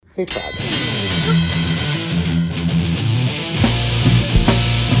Say Friday.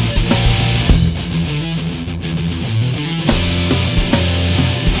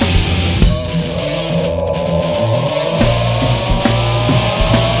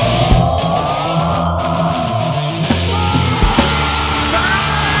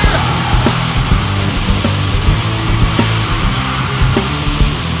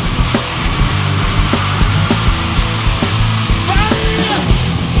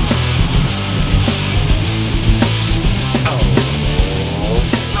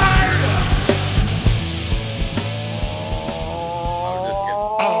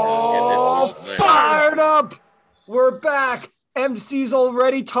 We're back. MC's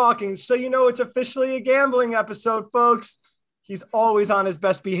already talking, so you know it's officially a gambling episode, folks. He's always on his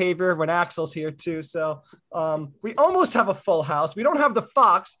best behavior when Axel's here too. So we almost have a full house. We don't have the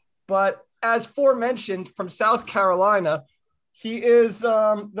Fox, but as aforementioned from South Carolina, he is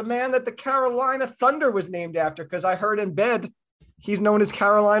the man that the Carolina Thunder was named after, because I heard in bed he's known as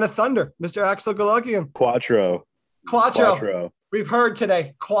Carolina Thunder, Mr. Axel Galakian. Quattro. We've heard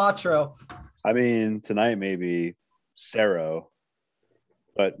today, Quattro. I mean, tonight maybe Cero,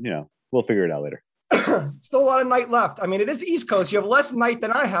 but we'll figure it out later. Still a lot of night left. I mean, it is the East Coast. You have less night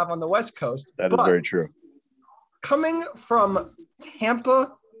than I have on the West Coast. That is very true. Coming from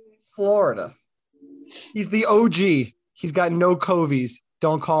Tampa, Florida, he's the OG. He's got no Covies.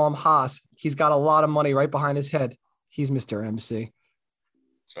 Don't call him Haas. He's got a lot of money right behind his head. He's Mr. MC.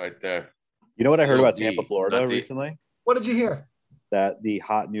 It's right there. You know what I heard about Tampa, Florida recently? What did you hear? That the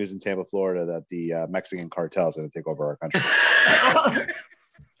hot news in Tampa, Florida, that the Mexican cartel is going to take over our country.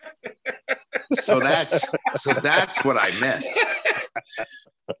 So that's what I missed.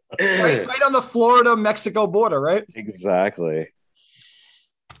 Right on the Florida-Mexico border, right? Exactly.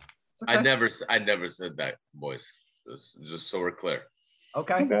 Okay. I never said that, boys. Just so we're clear.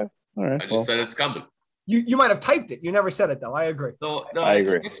 Okay. All right. I just said it's coming. You might have typed it. You never said it though. I agree. No, I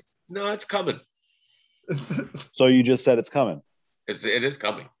agree. It's coming. So you just said it's coming. It is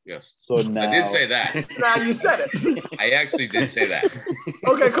coming. Yes. So now I did say that. Now you said it. I actually did say that.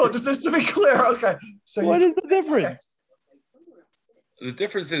 Okay, cool. Just to be clear. Okay. So what is the difference? Okay. The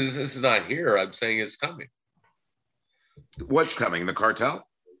difference is this is not here. I'm saying it's coming. What's coming? The cartel?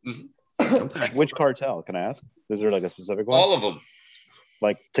 Mm-hmm. Okay. Which cartel? Can I ask? Is there like a specific one? All of them.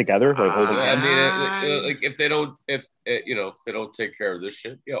 Like together, like holding. I mean, like if they don't take care of this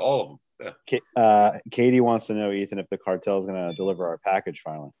shit, yeah, all of them. Yeah. Katie wants to know, Ethan, if the cartel is going to deliver our package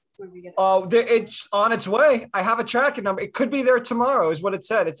finally. Oh, it's on its way. I have a tracking number. It could be there tomorrow, is what it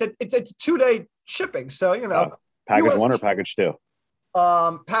said. It's 2-day shipping, so package one or package two.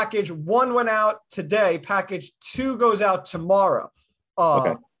 Package one went out today. Package two goes out tomorrow.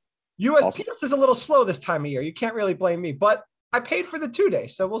 Okay. USPS is a little slow this time of year. You can't really blame me, but I paid for the 2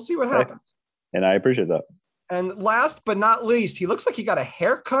 days, so we'll see what happens. And I appreciate that. And last but not least, he looks like he got a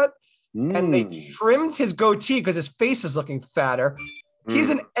haircut and they trimmed his goatee because his face is looking fatter. He's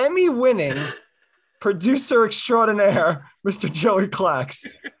an Emmy-winning producer extraordinaire, Mr. Joey Clax.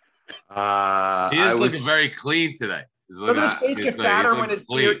 He is looking very clean today. Doesn't his face get fatter when his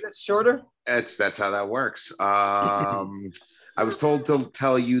beard gets shorter? That's how that works. I was told to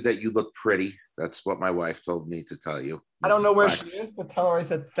tell you that you look pretty. That's what my wife told me to tell you. I don't know where she is, but tell her I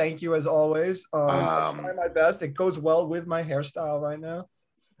said thank you as always. I try my best. It goes well with my hairstyle right now.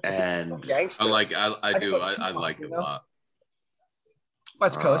 And I like it a lot.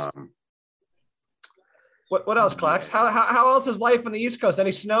 West Coast. What else, Clax? How else is life on the East Coast?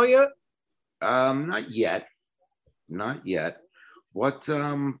 Any snow yet? Not yet. What's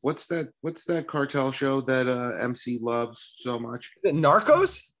that cartel show that MC loves so much? Is it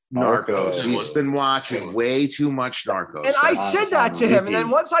Narcos? Narcos. He's been watching way too much Narcos. And I said that to him. And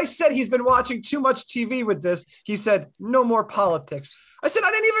then once I said he's been watching too much TV with this, he said, no more politics. I said,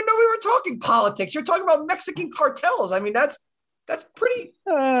 I didn't even know we were talking politics. You're talking about Mexican cartels. I mean, that's pretty.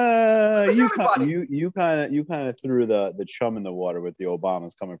 You kind of threw the chum in the water with the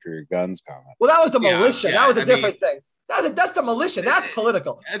Obamas coming for your guns comment. Well, that was the militia. Yeah, that was a different thing. That's the militia. That's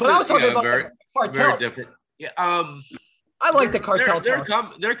political. But I was talking about the cartel. Very different. Yeah. I like the cartel.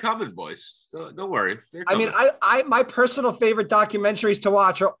 They're coming, boys. Don't worry. I mean, I my personal favorite documentaries to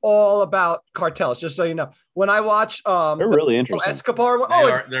watch are all about cartels. Just so you know, when I watch, they're really interesting. Escobar.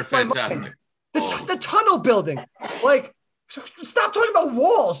 They're fantastic. The tunnel building, like, stop talking about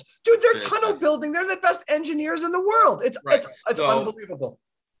walls, dude. They're tunnel building. They're the best engineers in the world. It's unbelievable.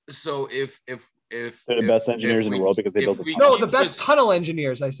 So if they're the best engineers in the world because they built the best tunnel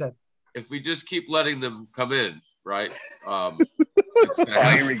engineers. I said, if we just keep letting them come in. Right. It's gonna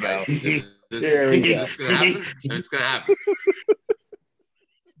happen. Here we go. It's gonna happen. It's gonna happen.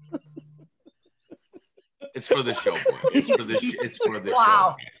 It's for the show, boy. It's for the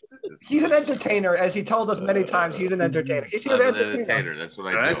wow. show. He's an entertainer, as he told us many times. He's an entertainer. He's here to entertain us. That's what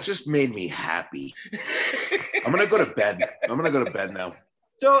I do. That just made me happy. I'm gonna go to bed. I'm gonna go to bed now.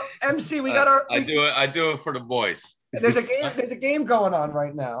 So MC, we got our. I do it for the boys. There's a game going on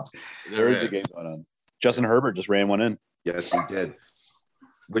right now. There is a game going on. Justin Herbert just ran one in. Yes, he did.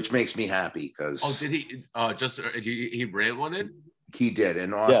 Which makes me happy because. Oh, did he? He ran one in. He did,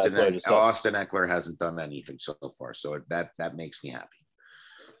 and Austin Eckler hasn't done anything so far, so that makes me happy.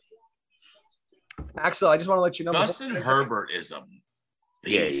 Axel, I just want to let you know. Justin Herbert is a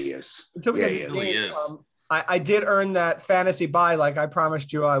beast. Yeah, he is. He is. I did earn that fantasy bye like I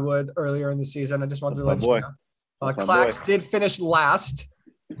promised you I would earlier in the season. I just wanted to let you know. Clax did finish last.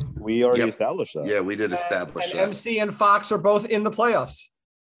 We already established that. Yeah, we did establish and that. MC and Fox are both in the playoffs.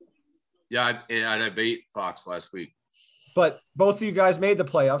 Yeah, I beat Fox last week. But both of you guys made the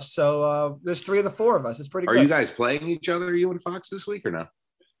playoffs, so there's 3 of the 4 of us. It's pretty good. Are you guys playing each other, you and Fox, this week or no?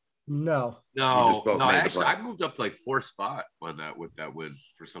 No. Actually, I moved up like 4 spot with that win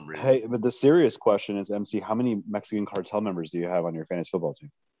for some reason. Hey, but the serious question is, MC, how many Mexican cartel members do you have on your fantasy football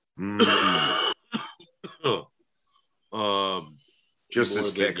team? Just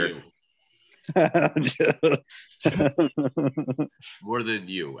as kicker. More than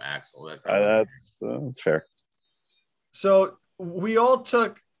you, Axel. That's fair. So we all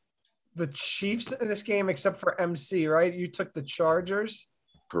took the Chiefs in this game except for MC, right? You took the Chargers.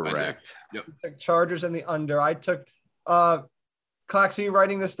 Correct. Yep. You took Chargers and the under. I took Clax, are you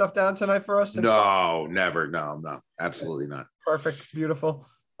writing this stuff down tonight for us? No, never. No, absolutely not. Perfect. Beautiful.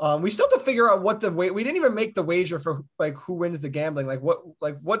 We still have to figure out we didn't even make the wager for like who wins the gambling.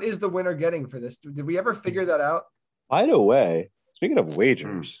 What is the winner getting for this? Did we ever figure that out? By the way, speaking of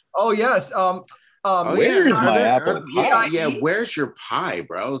wagers. Oh yes. Where's my apple pie? Yeah, where's your pie,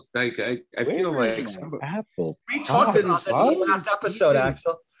 bro? Like I feel like apple. We talked about that in the last episode,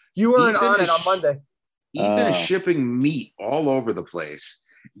 Axel. You weren't on it on Monday. Ethan is shipping meat all over the place,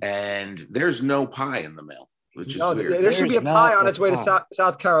 and there's no pie in the mail, which is weird. There should be a pie on its way to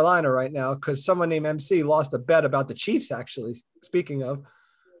South Carolina right now because someone named MC lost a bet about the Chiefs, actually. Speaking of.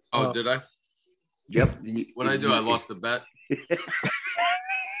 Oh, did I? Yep. What did I do? I lost the bet.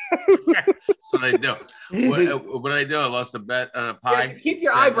 That's what I do. What did I do? I lost a bet on a pie. Yeah, keep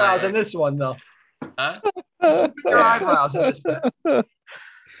your eyebrows in this one, though. Huh? Keep your eyebrows in this bet. You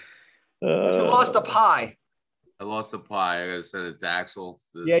lost a pie. I lost a pie. I gotta send it to Axel.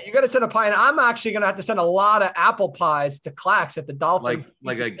 Yeah, you gotta send a pie, and I'm actually gonna have to send a lot of apple pies to Clax at the Dolphins.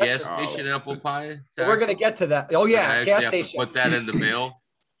 Like a gas station apple pie. So we're gonna get to that. Oh yeah, gas station. Put that in the mail.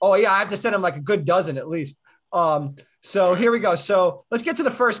 Oh yeah, I have to send him like a good dozen at least. So here we go. So let's get to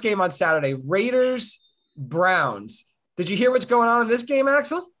the first game on Saturday. Raiders, Browns. Did you hear what's going on in this game,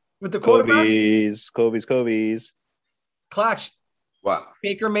 Axel? With the quarterbacks? Kobe's. Clax. What?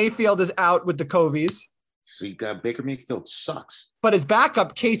 Baker Mayfield is out with the Covies. So you got Baker Mayfield sucks. But his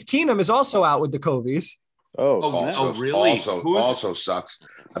backup, Case Keenum, is also out with the Covies. Really? Also sucks.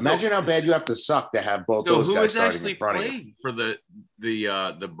 Imagine how bad you have to suck to have both those guys starting in front of you. Who is actually playing for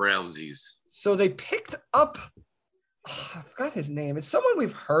the Brownsies? So they picked up, I forgot his name. It's someone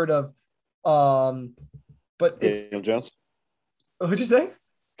we've heard of. But it's Daniel Jones. What'd you say?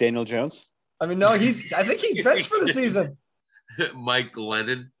 Daniel Jones. I mean, no, I think he's benched for the season. Mike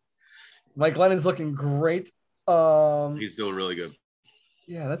Glennon. Mike Glennon's looking great. He's doing really good.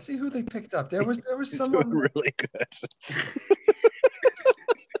 Yeah, let's see who they picked up. There was someone really good.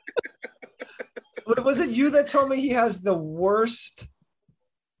 Was it you that told me he has the worst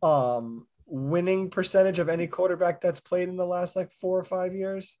winning percentage of any quarterback that's played in the last like 4 or 5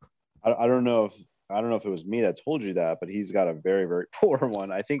 years? I don't know if it was me that told you that, but he's got a very, very poor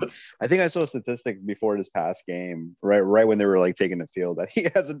one. I think I saw a statistic before this past game, right when they were like taking the field, that he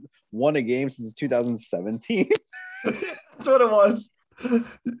hasn't won a game since 2017. That's what it was.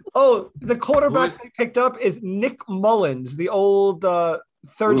 Oh, the quarterback they picked up is Nick Mullins, the old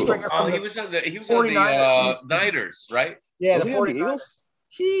third stringer. He was on the Niners, right? Yeah, the 49ers.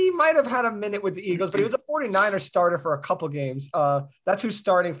 He might have had a minute with the Eagles, but he was a 49er starter for a couple games. That's who's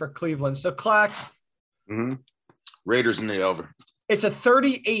starting for Cleveland. So Clax. Mm-hmm. Raiders in the over. It's a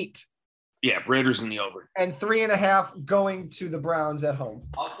 38. Yeah, Raiders in the over. And 3.5 going to the Browns at home.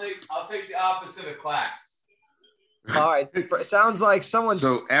 I'll take the opposite of Clax. All right. It sounds like someone's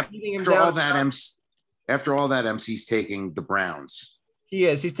beating him down. After all that, MC's taking the Browns. He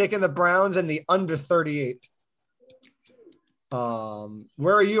is. He's taking the Browns and the under 38.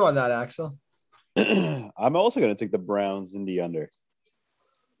 Where are you on that, Axel? I'm also going to take the Browns in the under.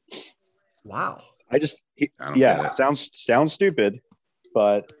 Wow. Sounds stupid,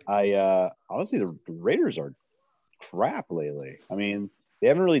 But I honestly, the Raiders are crap lately. I mean, they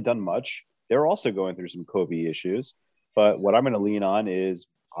haven't really done much. They're also going through some Kobe issues. But what I'm going to lean on is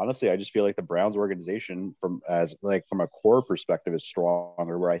honestly, I just feel like the Browns organization from a core perspective is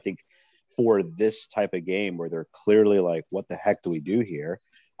stronger. Where I think for this type of game where they're clearly like, what the heck do we do here?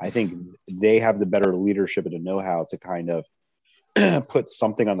 I think they have the better leadership and the know-how to kind of put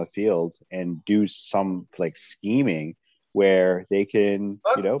something on the field and do some like scheming where they can,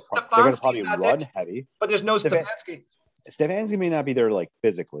 they're going to probably run heavy. But there's no Stefanski. Stefanski may not be there like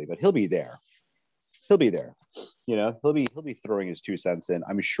physically, but he'll be there. He'll be there. He'll be throwing his 2 cents in.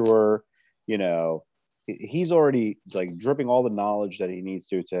 I'm sure, he's already like dripping all the knowledge that he needs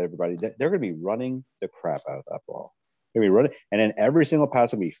to everybody. They're going to be running the crap out of that ball. They're going to be running, and then every single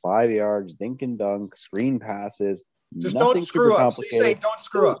pass will be 5 yards, dink and dunk, screen passes. Just don't screw up. So you're saying don't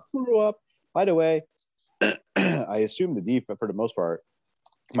screw up. By the way, I assume the defense for the most part,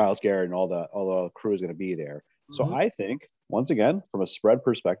 Myles Garrett and all the crew is going to be there. So I think once again, from a spread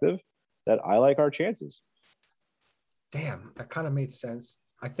perspective, that I like our chances. Damn, that kind of made sense.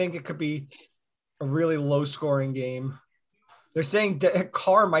 I think it could be a really low-scoring game. They're saying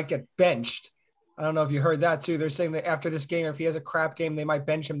Carr might get benched. I don't know if you heard that too. They're saying that after this game, if he has a crap game, they might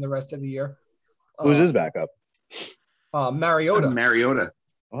bench him the rest of the year. Who's his backup? Mariota.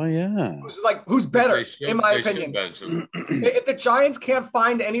 Oh yeah. Who's better, in my opinion? If the Giants can't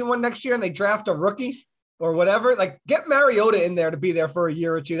find anyone next year and they draft a rookie or whatever, like get Mariota in there to be there for a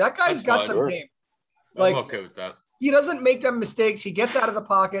year or two. That guy's got some game. I'm okay with that. He doesn't make them mistakes. He gets out of the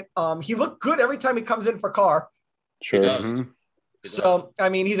pocket. He looked good every time he comes in for Carr. Sure. Mm-hmm. So, I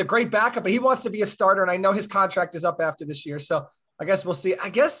mean, he's a great backup, but he wants to be a starter, and I know his contract is up after this year. So I guess we'll see. I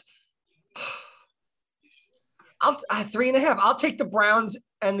guess I'll 3.5. I'll take the Browns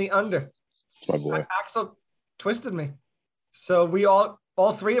and the under. That's my boy. Axel twisted me. So we all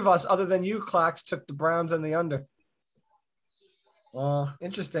three of us, other than you, Clax, took the Browns and the under.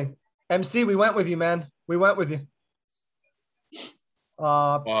 Interesting. MC, we went with you, man. We went with you.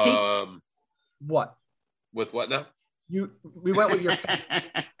 What? With what now? We went with your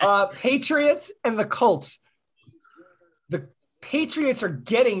Patriots and the Colts. The Patriots are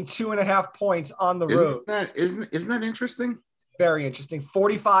getting 2.5 points on the road. Isn't that interesting? Very interesting.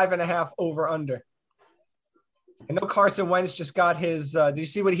 45.5 over under. I know Carson Wentz just got his. Do you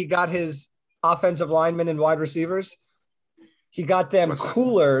see what he got his offensive linemen and wide receivers? He got them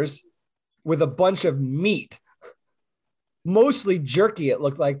coolers with a bunch of meat, mostly jerky. It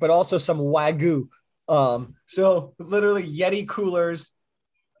looked like, but also some Wagyu. So literally Yeti coolers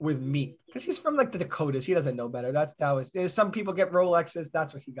with meat, because he's from like the Dakotas. He doesn't know better. That was some people get Rolexes.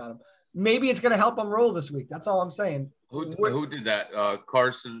 That's what he got him. Maybe it's going to help him roll this week. That's all I'm saying. Who did that?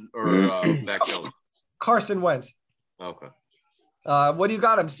 Carson or Mac Jones? Carson Wentz. Okay. What do you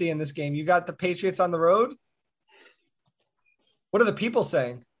got him seeing this game? You got the Patriots on the road. What are the people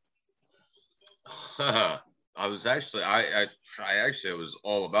saying? I was actually I was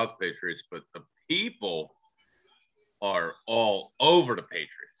all about the Patriots, but the people are all over the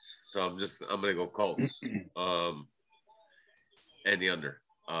Patriots. So I'm gonna go Colts. And the under.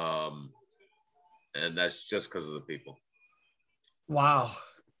 And that's just because of the people. Wow.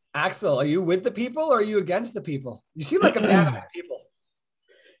 Axel, are you with the people or are you against the people? You seem like a man of the people.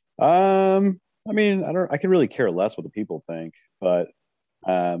 I mean, I can really care less what the people think, but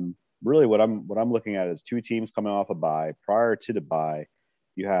really what I'm looking at is two teams coming off a bye. Prior to the bye,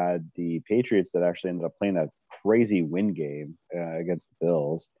 you had the Patriots that actually ended up playing that crazy win game against the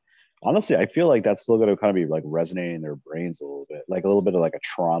Bills. Honestly, I feel like that's still going to kind of be like resonating in their brains a little bit of like a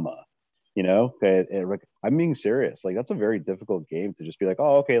trauma, I'm being serious. Like, that's a very difficult game to just be like,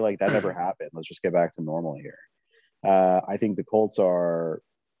 oh, okay, like that never happened. Let's just get back to normal here. I think the Colts are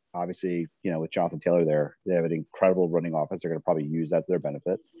obviously, with Jonathan Taylor there, they have an incredible running offense. They're going to probably use that to their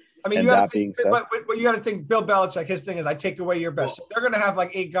benefit. I mean, but you got to think Bill Belichick, his thing is I take away your best. So they're going to have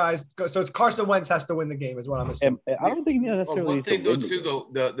like 8 guys. So it's Carson Wentz has to win the game is what I'm assuming. I don't think necessarily. One thing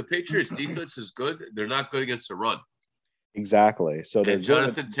the Patriots defense is good. They're not good against the run. Exactly. So and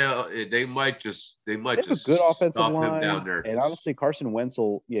Jonathan Taylor, they might just a good offensive line down there. And honestly, Carson Wentz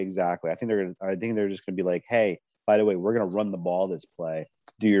will. Yeah, exactly. I think they're just going to be like, hey, by the way, we're going to run the ball this play.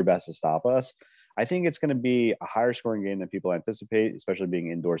 Do your best to stop us. I think it's going to be a higher scoring game than people anticipate, especially being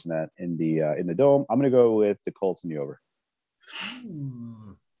indoors in the dome. I'm going to go with the Colts in the over.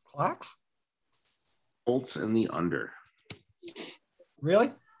 Clax? Colts in the under.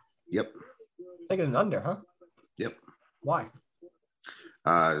 Really? Yep. Taking an under, huh? Yep. Why?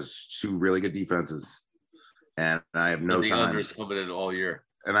 It's 2 really good defenses, and I have no time. The under's coming in all year,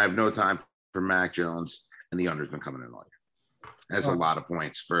 and I have no time for Mac Jones, and the under's been coming in all year. That's a lot of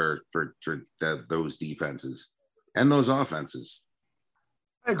points for those defenses and those offenses.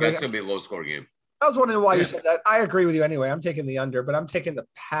 I agree. That's gonna be a low score game. I was wondering why you said that. I agree with you anyway. I'm taking the under, but I'm taking the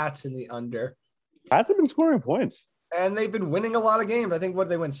Pats in the under. Pats have been scoring points. And they've been winning a lot of games. I think what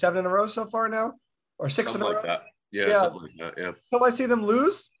they win 7 in a row so far now, or 6 Something in a like row. that. Yeah, something like that. Yeah. So I see them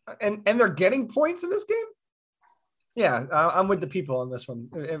lose, and they're getting points in this game. Yeah, I'm with the people on this one.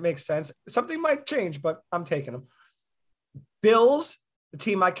 It makes sense. Something might change, but I'm taking them. Bills, the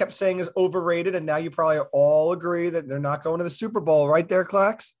team I kept saying is overrated, and now you probably all agree that they're not going to the Super Bowl, right there,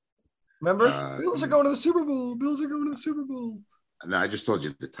 Clax? Remember? Bills are going to the Super Bowl. Bills are going to the Super Bowl. No, I just told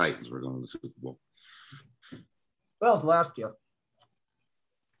you the Titans were going to the Super Bowl. That was last year.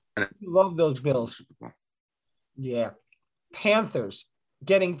 Love those Bills. Yeah. Panthers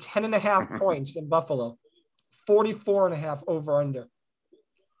getting 10.5 points in Buffalo. 44.5 over under.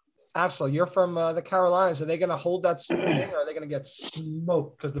 Axel, you're from the Carolinas. Are they going to hold that super thing, or are they going to get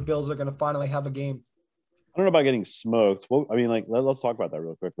smoked because the Bills are going to finally have a game? I don't know about getting smoked. Well, I mean, like, let's talk about that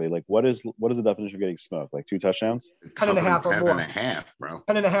real quickly. Like, what is the definition of getting smoked? Like 2 touchdowns? 10.5 or more. 10.5, bro.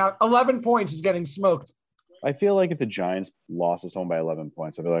 10.5. 11 points is getting smoked. I feel like if the Giants lost to someone by 11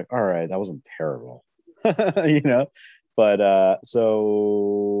 points, I'd be like, all right, that wasn't terrible. You know? But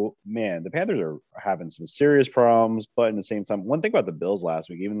so, man, the Panthers are having some serious problems. But in the same time, one thing about the Bills last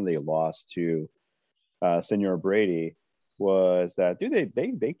week, even though they lost to Senor Brady, was that, dude,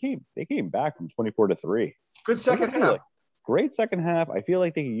 they came back from 24-3. Good second half. Great second half. I feel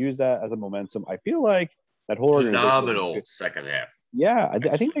like they can use that as a momentum. I feel like that whole organization phenomenal second half. Yeah,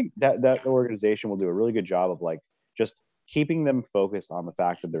 I think that organization will do a really good job of like just keeping them focused on the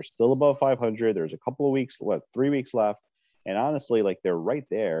fact that they're still above 500. There's a couple of weeks, 3 weeks left, and honestly, like, they're right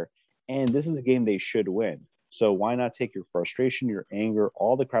there. And this is a game they should win. So why not take your frustration, your anger,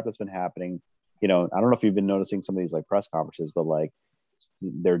 all the crap that's been happening? You know, I don't know if you've been noticing some of these like press conferences, but like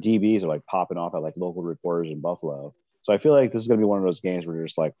their DBs are like popping off at like local reporters in Buffalo. So I feel like this is going to be one of those games where you're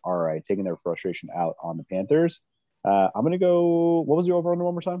just like, all right, taking their frustration out on the Panthers. I'm going to go, what was the over under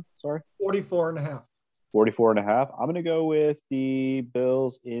one more time? Sorry. 44.5. 44.5. I'm going to go with the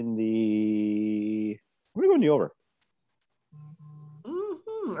Bills I'm going to go in the over.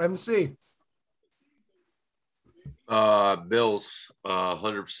 MC. Bills,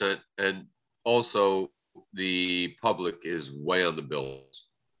 100%. And also the public is way on the Bills.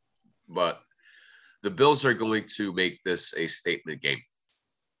 But the Bills are going to make this a statement game.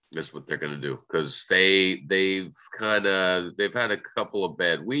 That's what they're going to do, because they've had a couple of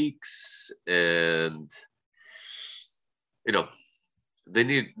bad weeks, and you know they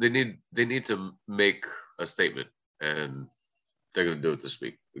need to make a statement, and they're going to do it this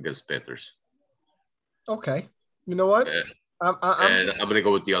week against Panthers. Okay, you know what? I'm going to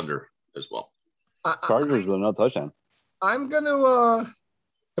go with the under as well. Chargers with another touchdown. I'm going to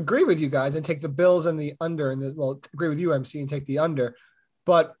agree with you guys and take the Bills and the under, and agree with you, MC, and take the under,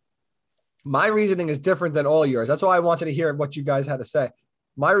 but my reasoning is different than all yours. That's why I wanted to hear what you guys had to say.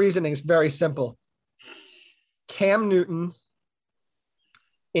 My reasoning is very simple. Cam Newton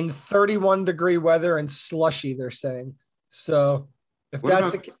in 31-degree weather and slushy, they're saying. So if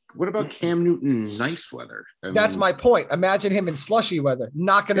what about Cam Newton nice weather? That's my point. Imagine him in slushy weather.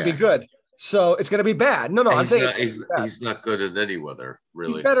 Not going to be good. So it's going to be bad. No, I'm saying he's not good in any weather,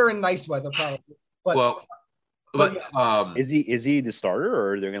 really. He's better in nice weather, probably. But is he the starter,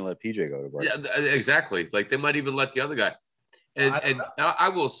 or they're going to let PJ go to work? Yeah, exactly. Like they might even let the other guy. And I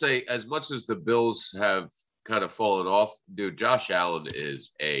will say, as much as the Bills have kind of fallen off, dude, Josh Allen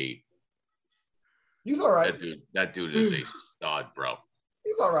is he's all right. That dude is a stud, bro.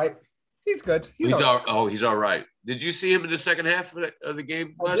 He's all right. He's good. He's all right. Did you see him in the second half of the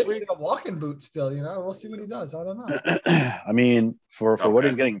game last week? A walking boot still, you know. We'll see what he does. I don't know. I mean, for what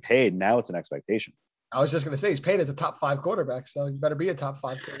he's getting paid, now it's an expectation. I was just going to say he's paid as a top 5 quarterback, so he better be a top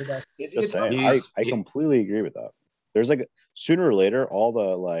 5 quarterback. Is he just saying, I completely agree with that. There's like sooner or later, all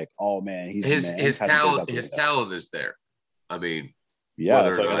the like, oh man, his talent is there. I mean, yeah,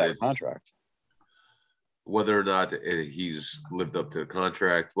 that's why he got a contract. Whether or not he's lived up to the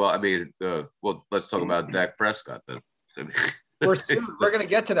contract, well, I mean, let's talk about Dak Prescott then. I mean, we're going to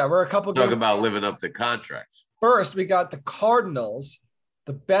get to that. We're a couple talking about living up to contracts. First, we got the Cardinals,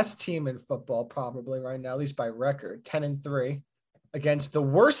 the best team in football probably right now, at least by record, 10-3, against the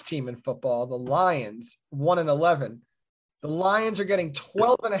worst team in football, the Lions, 1-11. The Lions are getting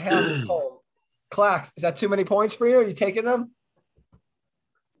 12.5 at home. Clax, is that too many points for you? Are you taking them?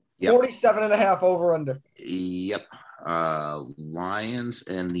 Yep. 47.5 over under. Yep. Lions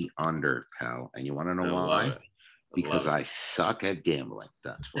and the under, pal. And you want to know why? Because I suck at gambling.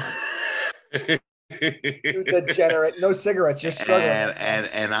 That's why. You degenerate. No cigarettes. You're struggling.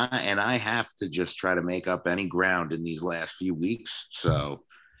 And I have to just try to make up any ground in these last few weeks. So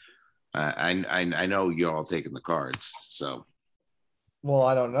I know you're all taking the cards. So Well,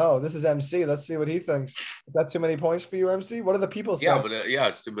 I don't know. This is MC. Let's see what he thinks. Is that too many points for you, MC? What do the people say? Yeah, but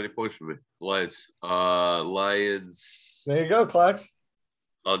it's too many points for me. Lions. Lions There you go, Clax.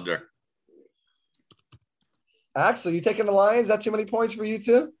 under. Axel, you taking the Lions? Is that too many points for you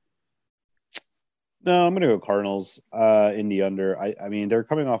too? No, I'm gonna go Cardinals in the under. I mean, they're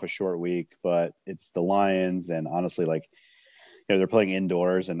coming off a short week, but it's the Lions, and honestly, like, you know, they're playing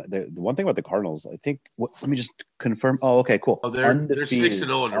indoors. And the one thing about the Cardinals, I think, let me just confirm. Oh, okay, cool. Oh, they're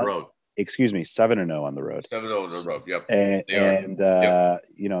 6-0 on the road. Excuse me, 7-0 on the road. 7-0 on the road. Yep. And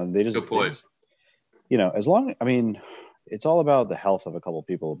you know, they just, good point. You know, as long, I mean, it's all about the health of a couple of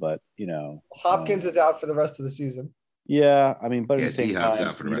people, but you know, Hopkins is out for the rest of the season. Yeah, I mean, but at the same D-Hop's time,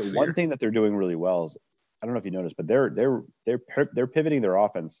 out for the rest of the one year. thing that they're doing really well is, I don't know if you noticed, but they're pivoting their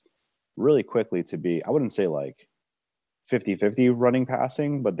offense really quickly to be, I wouldn't say like 50-50 running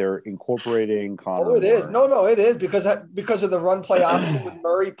passing, but they're incorporating Connor. Oh, it is. more. No, it is because of the run play option with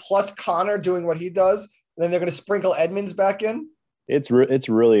Murray plus Connor doing what he does. And then they're going to sprinkle Edmonds back in. It's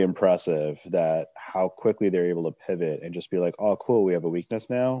really impressive that how quickly they're able to pivot and just be like, oh, cool, we have a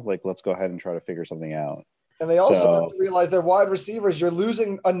weakness now. Like, let's go ahead and try to figure something out. And they also have to realize they're wide receivers. You're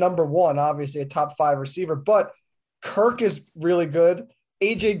losing a number one, obviously a top 5 receiver, but Kirk is really good.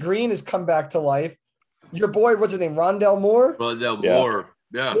 AJ Green has come back to life. Your boy, what's his name? Rondell Moore. Moore.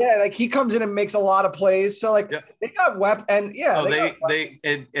 Yeah. Yeah, like he comes in and makes a lot of plays. So like they got weapons,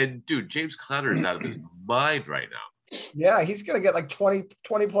 and dude, James Conner's out of his mind right now. Yeah, he's gonna get like 20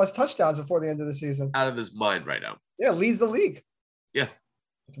 plus touchdowns before the end of the season. Out of his mind right now. Yeah, leads the league. Yeah.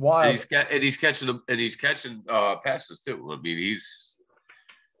 It's wild. And he's catching them, and he's catching passes too. I mean,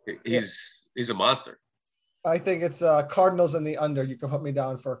 he's a monster. I think it's Cardinals in the under. You can put me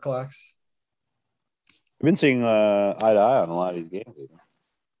down for a Clax. I've been seeing eye to eye on a lot of these games.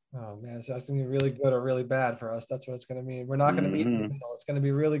 Oh man, so it's gonna be really good or really bad for us. That's what it's gonna mean. We're not gonna meet in the middle. It's gonna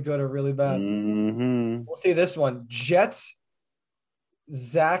be really good or really bad. Mm-hmm. We'll see this one. Jets.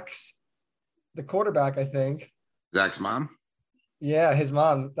 Zach's the quarterback, I think. Zach's mom. Yeah, his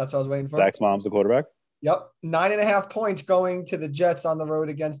mom. That's what I was waiting for. Zach's mom's the quarterback. Yep. 9.5 points going to the Jets on the road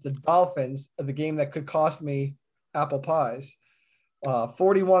against the Dolphins, the game that could cost me apple pies.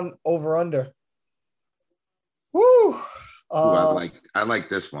 41 over under. Woo. I like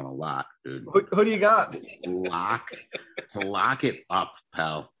this one a lot, dude. Who do you got? Lock it up,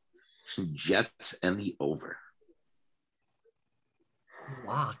 pal. Jets and the over.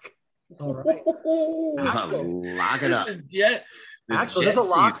 Lock. All right. Lock it up. Axel, is this a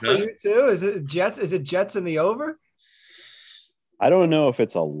lock for you too? Is it Jets? Is it Jets in the over? I don't know if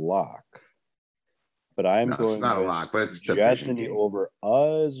it's a lock, but I'm going. It's not a lock, but it's the Jets in the over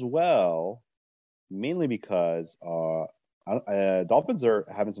as well, mainly because Dolphins are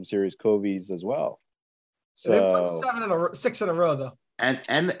having some serious covies as well. So they've won 6 in a row though. And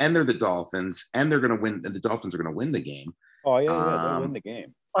they're the Dolphins, and they're going to win. And the Dolphins are going to win the game. Oh yeah, they'll win the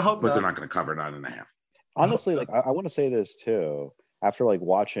game. I hope, but they're not going to cover 9.5. Honestly, like I want to say this too. After like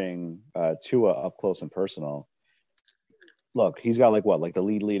watching Tua up close and personal, look, he's got like the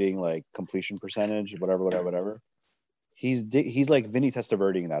leading like completion percentage, whatever. He's like Vinny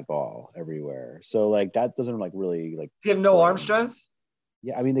Testaverde that ball everywhere. So like that doesn't like really like. Do you have no arm strength?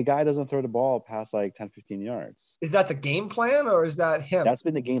 Yeah, I mean the guy doesn't throw the ball past like 10, 15 yards. Is that the game plan or is that him? That's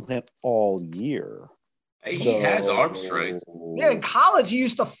been the game plan all year. He has arm strength. Yeah, in college he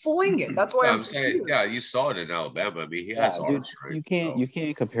used to fling it. That's why I'm saying. Yeah, you saw it in Alabama. I mean, he has arm strength. You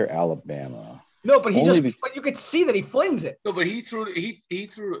can't compare Alabama. No, but but you could see that he flings it. No, but he threw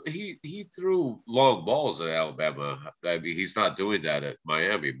long balls at Alabama. I mean, he's not doing that at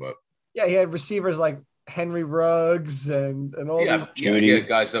Miami, but yeah, he had receivers like Henry Ruggs and all these. Yeah, he had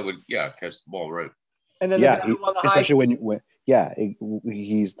guys that would catch the ball right. And then especially when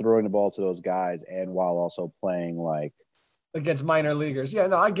he's throwing the ball to those guys and while also playing like against minor leaguers. Yeah,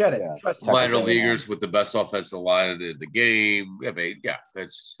 no, I get it. Yeah. Minor leaguers with the best offensive line in the game. I mean,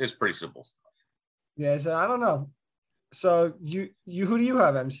 it's pretty simple stuff. Yeah, so I don't know. So you who do you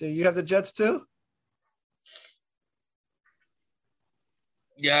have, MC? You have the Jets too?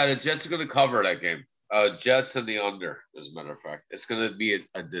 Yeah, the Jets are going to cover that game. Jets and the under, as a matter of fact. It's going to be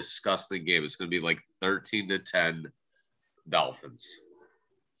a disgusting game. It's going to be like 13-10 Dolphins.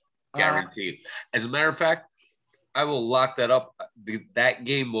 Guaranteed. As a matter of fact, I will lock that up. That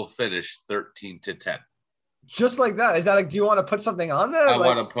game will finish 13-10. Just like that. Is that like, do you want to put something on there? I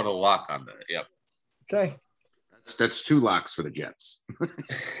want to put a lock on there. Yep. Okay. That's 2 locks for the Jets.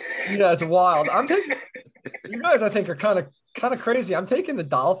 Yeah, it's wild. I'm taking you guys. I think are kind of crazy. I'm taking the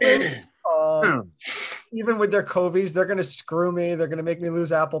Dolphins. Even with their Covies, they're gonna screw me. They're gonna make me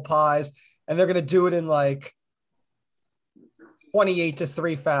lose apple pies, and they're gonna do it in like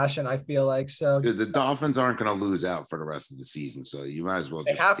 28-3 fashion. I feel like so. The Dolphins aren't going to lose out for the rest of the season, so you might as well.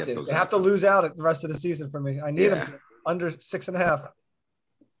 They have to. They have to lose out at the rest of the season for me. I need them under 6.5.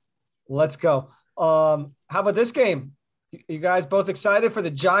 Let's go. How about this game? You guys both excited for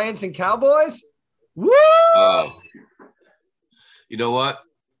the Giants and Cowboys? Woo! You know what?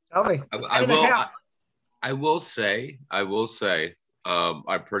 Tell me. I will say, I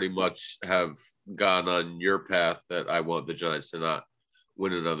pretty much have gone on your path that I want the Giants to not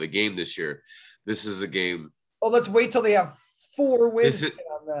win another game this year. This is a game. Oh, let's wait till they have 4 wins on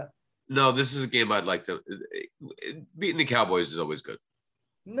that. No, this is a game I'd like to. Beating the Cowboys is always good.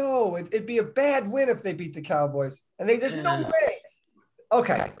 No, it'd be a bad win if they beat the Cowboys, and there's no way.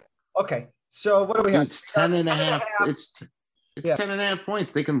 Okay. So what do we have? It's 10.5. It's 10.5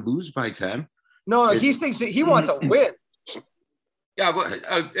 points. They can lose by 10. No, he thinks that he wants a win. Yeah, but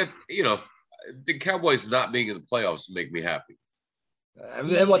the Cowboys not being in the playoffs make me happy. And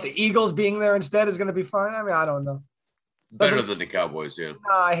then what? The Eagles being there instead is going to be fine. I mean, I don't know. Better than the Cowboys, yeah.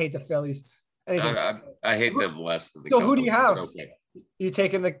 No, I hate the Phillies. I hate them less than the so Cowboys. Who do you have? Okay. You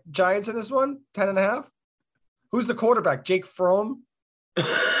taking the Giants in this one? 10.5? Who's the quarterback? Jake Fromm?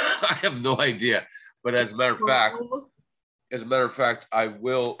 I have no idea. But as a matter of fact, I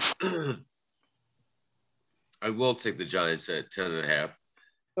will take the Giants at 10.5.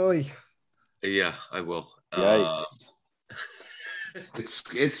 Oy. Yeah, I will.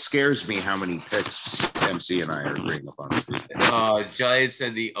 It scares me how many picks MC and I are agreeing upon. Giants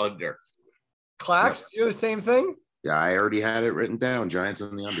and the under. Clax, you do the same thing? Yeah, I already had it written down. Giants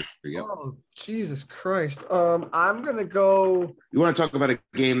and the under. Yep. Oh, Jesus Christ. I'm gonna go. You want to talk about a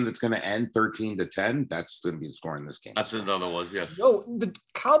game that's going to end 13-10? That's going to be the score in this game. That's another one. Yeah. No, the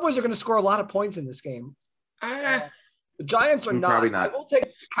Cowboys are going to score a lot of points in this game. The Giants are not. Probably not. I will take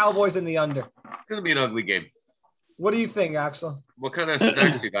Cowboys in the under. It's going to be an ugly game. What do you think, Axel? What kind of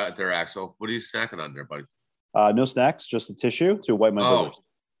snacks you got there, Axel? What are you snacking on there, buddy? No snacks, just a tissue to wipe my boogers.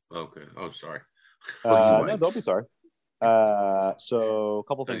 Okay. Oh, sorry. No, don't be sorry. So a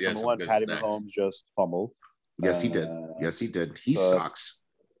couple things. Number one, Patty Mahomes just fumbled. Yes, he did. He sucks.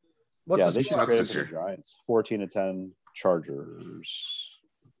 What's they score? sucks this year. Giants 14-10 Chargers.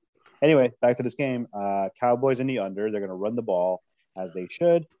 Anyway, back to this game. Cowboys in the under. They're going to run the ball as they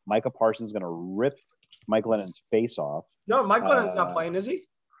should. Micah Parsons is going to rip Mike Lennon's face off. No, Mike Lennon's not playing, is he?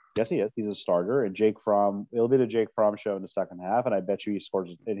 Yes, he is. He's a starter. And Jake Fromm, it'll be the Jake Fromm show in the second half. And I bet you he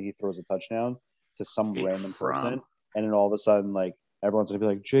scores and he throws a touchdown to some random person. And then all of a sudden, like, everyone's going to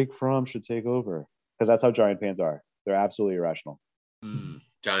be like, Jake Fromm should take over. Because that's how Giant fans are. They're absolutely irrational.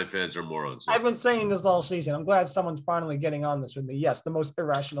 Giant fans are morons. I've been saying this all season. I'm glad someone's finally getting on this with me. Yes, the most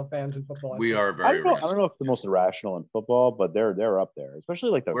irrational fans in football. We are very irrational. I don't know if the most irrational in football, but they're up there.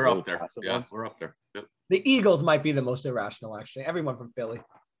 Especially like the We're really up there. passive Yeah, ones. we're up there. Yep. The Eagles might be the most irrational, actually. Everyone from Philly.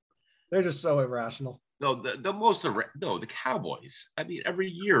 They're just so irrational. No, the Cowboys. I mean, every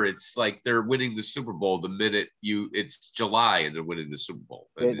year it's like they're winning the Super Bowl the minute it's July and they're winning the Super Bowl.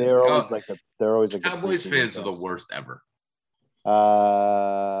 They're always like the Cowboys fans are the worst ever.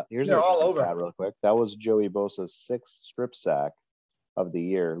 Here's They're all over. Real quick. That was Joey Bosa's 6th strip sack of the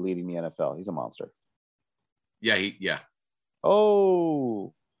year, leading the NFL. He's a monster. Yeah.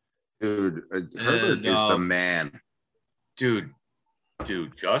 Oh, dude, Herbert is the man. Dude,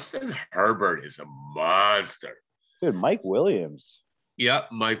 Justin Herbert is a monster. Dude, Mike Williams. Yeah,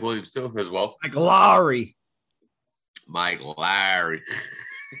 Mike Williams too as well. Like Larry.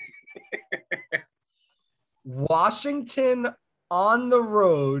 Washington on the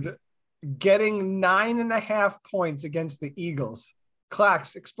road getting 9.5 points against the Eagles.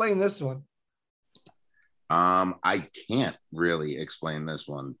 Clax, explain this one. I can't really explain this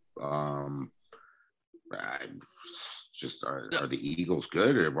one. Just are the Eagles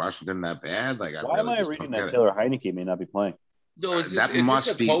good or Washington that bad? Like, why am I reading that Taylor Heineke may not be playing? No, is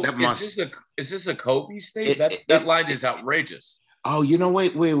this a Kobe state? That line is outrageous. Oh,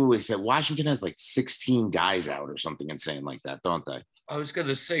 wait. So Washington has like 16 guys out or something insane like that, don't they? I was going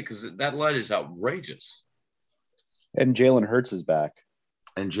to say, because that line is outrageous. And Jalen Hurts is back.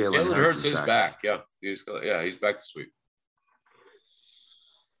 And Jalen Hurts is back. Yeah, he's back this week.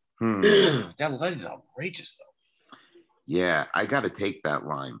 That line is outrageous, though. Yeah, I got to take that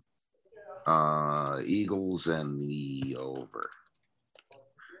line. Eagles and the over.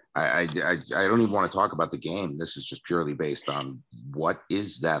 I don't even want to talk about the game. This is just purely based on what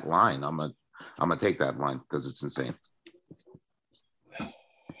is that line. I'm I'm gonna take that line because it's insane.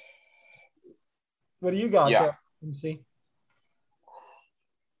 What do you got Yeah. there, MC?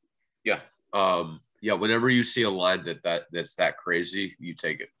 Yeah. Yeah. Whenever you see a line that's that crazy, you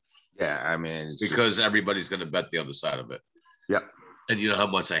take it Yeah, I mean, it's because everybody's going to bet the other side of it. Yep. And you know how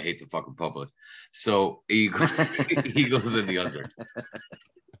much I hate the fucking public. So Eagles, Eagles in the under.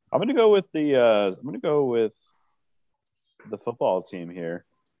 I'm gonna go with the football team here,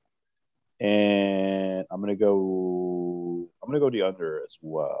 and I'm gonna go the under as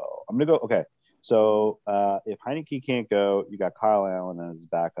well. I'm gonna go. Okay, so if Heineke can't go, you got Kyle Allen as his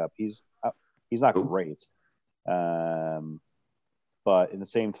backup. He's not great, but in the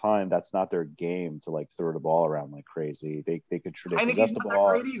same time, that's not their game to like throw the ball around like crazy. They could possess Heineke's the not that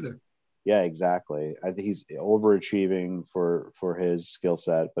ball. great either. Yeah, exactly. I think he's overachieving for his skill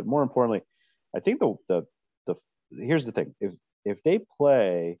set, but more importantly, I think the here's the thing: if they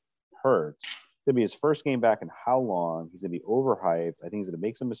play Hurts, it's gonna be his first game back in how long? He's gonna be overhyped. I think he's gonna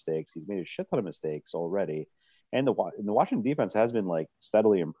make some mistakes. He's made a shit ton of mistakes already, and the Washington defense has been like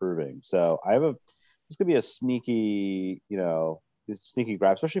steadily improving. So it's gonna be a sneaky, sneaky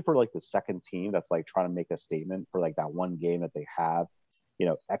grab, especially for like the second team that's like trying to make a statement for like that one game that they have.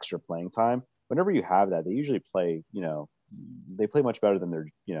 Extra playing time. Whenever you have that, they usually play, they play much better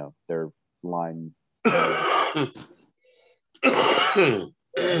than their line.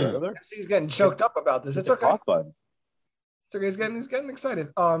 MC's getting choked up about this. It's okay. Talk button. It's okay. He's getting excited.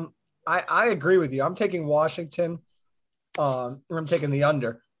 I agree with you. I'm taking Washington. I'm taking the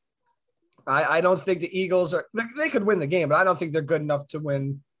under. I don't think the Eagles they could win the game, but I don't think they're good enough to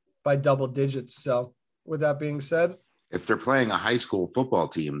win by double digits. So with that being said, if they're playing a high school football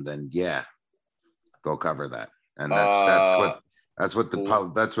team, then yeah, they'll cover that, and that's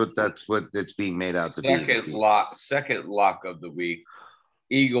what it's being made out to be. Second lock of the week.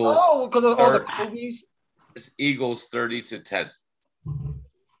 Eagles. Oh, because of all the Kobe's. Eagles 30-10.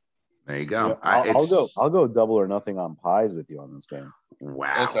 There you go. Yeah, I'll go double or nothing on pies with you on this game.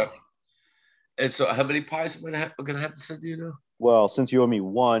 Wow. Okay. And so, how many pies am I gonna have to send you now? Well, since you owe me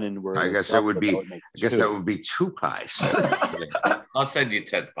one, and I guess that would be 2 pies. I'll send you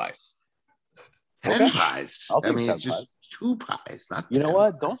 10 pies. 10 pies. I mean, it's just 2 pies, not 10. You know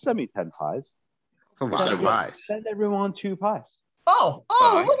what? Don't send me 10 pies. It's a lot of pies. Send everyone 2 pies. Oh,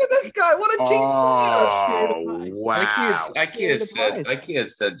 look at this guy. What a team. Wow. I can't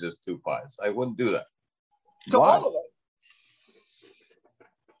send just 2 pies. I wouldn't do that. To all of them.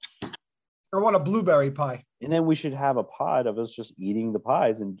 I want a blueberry pie. And then we should have a pod of us just eating the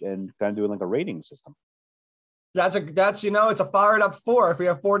pies and kind of doing like a rating system. That's it's a fired up 4. If we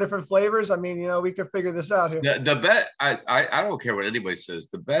have 4 different flavors, I mean, we could figure this out here. The bet I don't care what anybody says.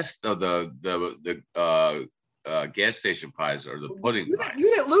 The best of the gas station pies are the pudding pie.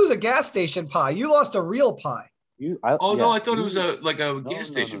 You didn't lose a gas station pie. You lost a real pie. No, I thought it was a gas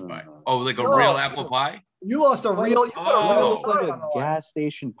station pie. Oh, like a real apple pie. You lost a real. You put a real pie on the line. Gas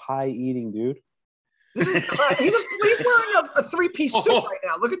station pie eating dude. This is he's wearing a 3-piece suit right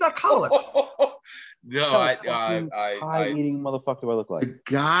now. Look at that color. No, pie eating motherfucker do I look like? The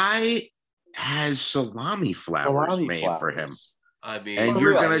guy has salami flowers made for him. I mean, and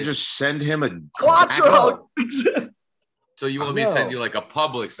you're gonna just send him a quattro. So you want me to send you like a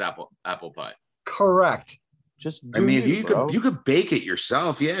Publix apple pie? Correct. You could bake it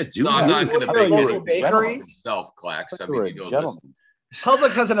yourself. Yeah, no, I'm not going to bake it. Bakery Yourself, Clax. I mean, you know this.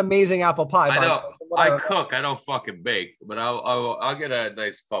 Publix has an amazing apple pie. I know. I cook. I don't fucking bake, but I'll get a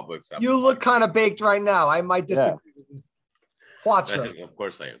nice Publix apple. You look kind of baked right now. I might disagree with you. Quattro. Of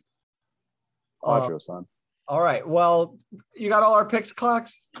course I am. Quattro, son. All right. Well, you got all our picks,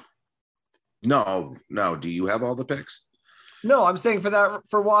 Clax? No. Do you have all the picks? No, I'm saying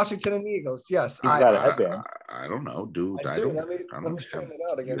for Washington and the Eagles. Yes. He's got a headband. I don't know, dude. I do. Let me straighten it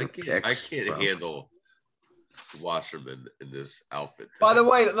out again. I can't handle Wasserman in this outfit today. By the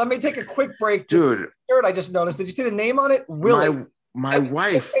way, let me take a quick break. Dude. Shirt I just noticed. Did you see the name on it? Willie. My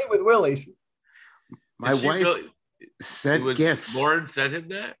wife. With Willie's. My wife sent gifts. Lauren sent him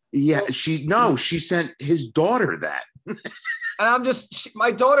that? Yeah, she sent his daughter that. And my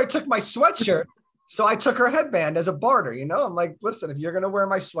daughter took my sweatshirt. So I took her headband as a barter, I'm like, listen, if you're going to wear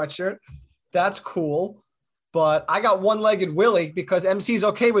my sweatshirt, that's cool. But I got one-legged Willie because MC's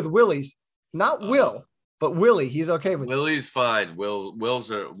okay with Willies. Not Will, but Willie. He's okay with Willie's fine.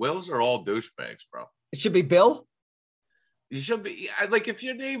 Wills are all douchebags, bro. It should be Bill. You should be like if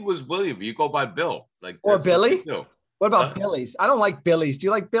your name was William, you go by Bill. Or Billy. What about Billy's? I don't like Billy's. Do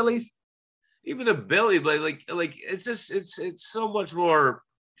you like Billy's? Even a Billy, but like it's just it's so much more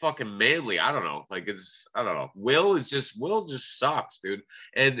fucking manly. I don't know. Like I don't know. Will just sucks, dude.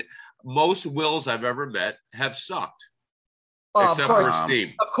 And most Wills I've ever met have sucked. Oh, Except of course, for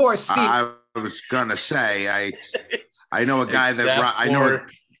Steve. Of course, Steve. I was gonna say I know a guy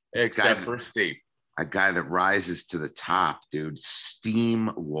Except for Steve. A guy that rises to the top, dude.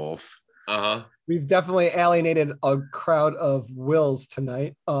 Steam Wolf. We've definitely alienated a crowd of Wills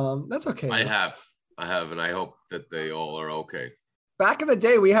tonight. That's okay. I have, and I hope that they all are okay. Back in the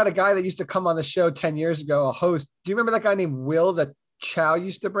day, we had a guy that used to come on the show 10 years ago, a host. Do you remember that guy named Will that Chow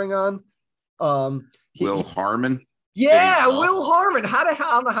used to bring on? Will Harmon. Yeah, Will Harmon. I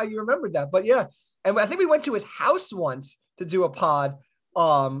don't know how you remembered that, but yeah. And I think we went to his house once to do a pod.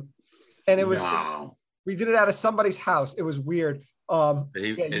 And it was we did it out of somebody's house. It was weird.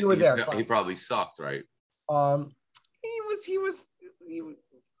 You were there. He probably sucked, right? He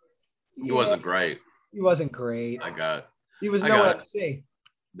wasn't great. He wasn't great. He was no MC.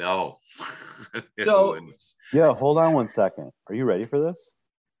 No. So yeah, hold on one second. Are you ready for this?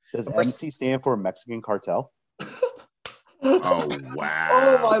 Does MC stand for Mexican Cartel? Oh wow!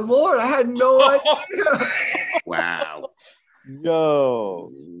 Oh my lord! I had no idea. Wow!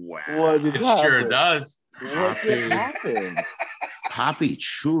 Yo! Wow! What did it sure does. What just happened? Poppy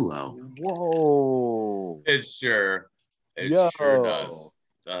Chulo. Whoa! It sure does.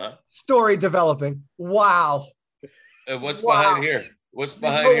 Story developing. Wow. What's behind here? What's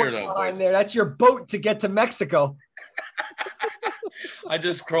behind here, though? Behind there. That's your boat to get to Mexico. I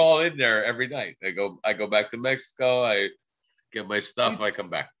just crawl in there every night. I go back to Mexico. I get my stuff. I come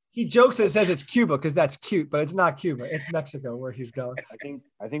back. He jokes and says it's Cuba because that's cute, but it's not Cuba. It's Mexico where he's going.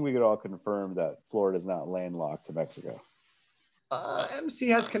 I think we could all confirm that Florida is not landlocked to Mexico. MC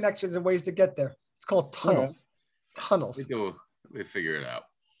has connections and ways to get there. It's called tunnels. Yeah. Tunnels. We figure it out.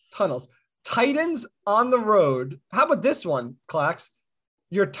 Tunnels. Titans on the road. How about this one, Clax?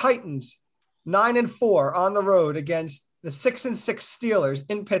 Your Titans 9-4 on the road against the 6-6 Steelers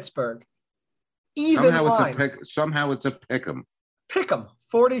in Pittsburgh. Somehow it's a pick 'em. Pick 'em.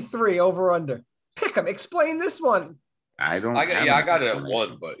 43 over under. Pick 'em. Explain this one. I got it at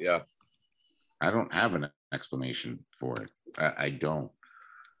 1, but yeah. I don't have an explanation for it. I don't.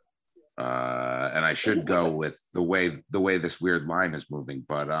 And I should go with the way this weird line is moving,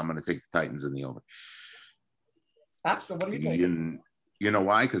 but I'm going to take the Titans in the over. Axel, what do you think? You know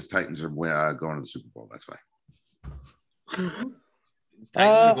why? Because Titans are going to the Super Bowl. That's why. Titans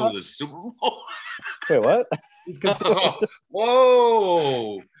are going to the Super Bowl. Wait, what?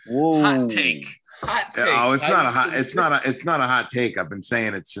 Whoa! Whoa! Hot take. Oh, it's not a hot take. I've been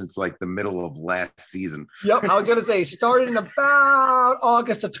saying it since like the middle of last season. Yep, I was gonna say started in about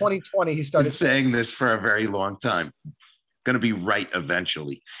August of 2020. He started saying this for a very long time. Gonna be right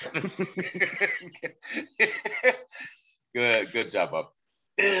eventually. Good job, Bob.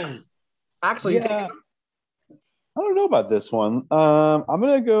 Actually, I don't know about this one. I'm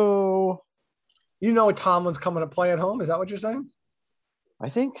gonna go. You know, Tomlin's coming to play at home. Is that what you're saying? I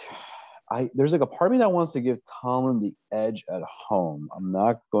think. There's like a part of me that wants to give Tomlin the edge at home. I'm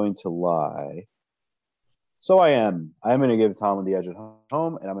not going to lie. So I'm going to give Tomlin the edge at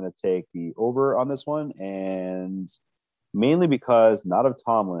home, and I'm going to take the over on this one. And mainly because not of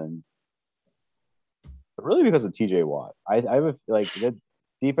Tomlin, but really because of TJ Watt. I have the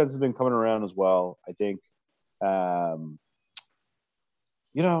defense has been coming around as well. I think, that's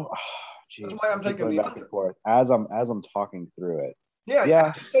why I'm taking the back and forth as I'm talking through it.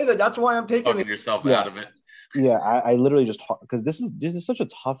 Yeah. Say that. That's why I'm taking yourself out of it. Yeah, I literally just because this is such a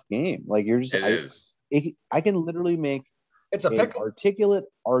tough game. Like you're just, I can literally make an articulate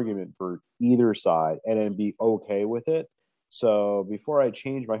argument for either side and then be okay with it. So before I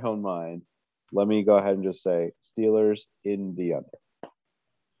change my own mind, let me go ahead and just say Steelers in the under.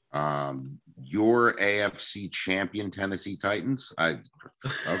 Your AFC champion Tennessee Titans.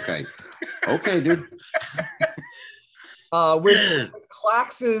 Okay, dude. With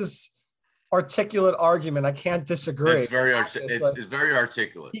Clax's articulate argument, I can't disagree. It's very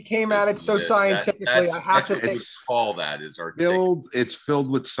articulate. He came at it so scientifically. I have to call that is articulate. It's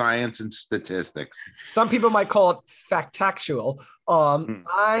filled with science and statistics. Some people might call it factactual.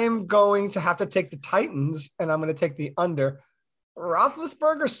 I'm going to have to take the Titans, and I'm going to take the under.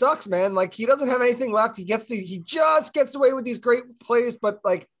 Roethlisberger sucks, man. Like he doesn't have anything left. He just gets away with these great plays, but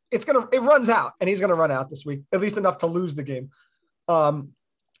like it runs out, and he's gonna run out this week, at least enough to lose the game. I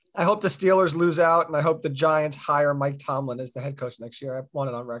hope the Steelers lose out, and I hope the Giants hire Mike Tomlin as the head coach next year. I want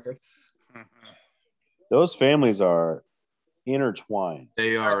it on record. Those families are intertwined.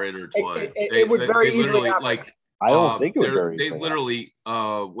 They are intertwined. It would very easily happen. Like I don't think it would very easily. They literally,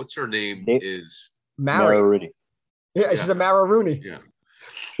 what's her name is Mara Rooney. Yeah, she's a Mara Rooney. Yeah.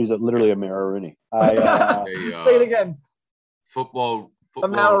 He's literally a Mara Rooney. Say it again. Football. A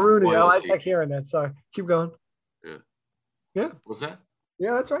Marooney. I royalty. like hearing that. Sorry. Keep going. Yeah. What's that?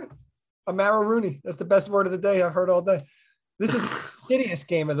 Yeah, that's right. A Marooney. That's the best word of the day I've heard all day. This is the shittiest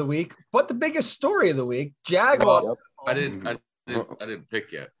game of the week, but the biggest story of the week. Jaguar. Well, I didn't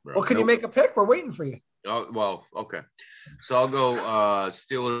pick yet, bro. Well, can you make a pick? We're waiting for you. Oh, well, okay. So I'll go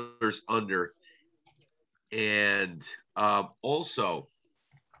Steelers under. And also,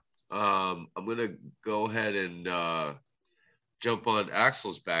 I'm going to go ahead and jump on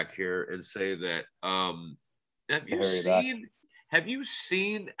Axel's back here and say that have you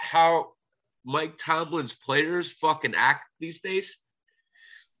seen how Mike Tomlin's players fucking act these days?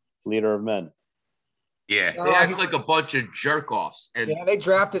 Leader of men. Yeah. They act like a bunch of jerk-offs. And yeah, they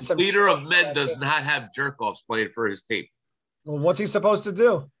drafted some leader of men does not have jerk-offs playing for his team. Well, what's he supposed to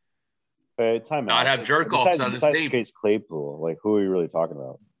do? Time Not out. have jerk-offs on his team. Chase Claypool, like who are you really talking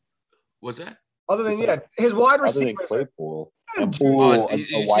about? What's that? Other than his wide Other than receivers. Claypool. Yeah, And You wide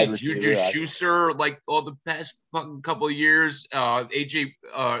see receiver. Juju Schuster like all the past fucking couple of years. AJ,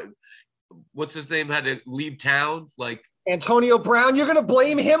 what's his name, had to leave town. Like Antonio Brown, you're gonna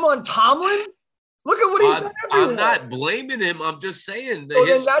blame him on Tomlin? Look at what he's done everywhere. I'm not blaming him. I'm just saying. So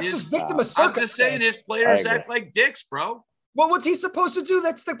then that's just victim of circumstance. I'm just saying his players act like dicks, bro. Well, what's he supposed to do?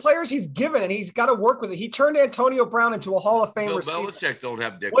 That's the players he's given, and he's got to work with it. He turned Antonio Brown into a Hall of Fame Bill receiver. Belichick don't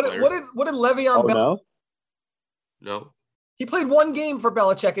have dick What players. did Le'Veon Bell? No. He played one game for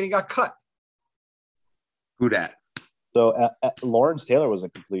Belichick, and he got cut. Who dat? So Lawrence Taylor was a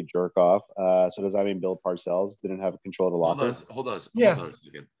complete jerk off. So does that mean Bill Parcells didn't have control of the locker? Hold on a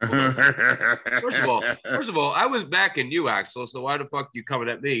second. First of all, I was backing you, Axel. So why the fuck you coming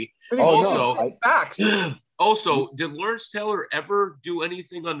at me? Facts. Also, did Lawrence Taylor ever do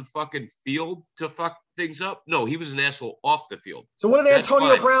anything on the fucking field to fuck things up? No, he was an asshole off the field. So what did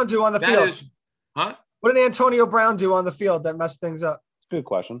Antonio Brown do on the field? What did Antonio Brown do on the field that messed things up? Good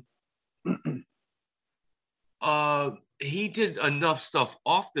question. He did enough stuff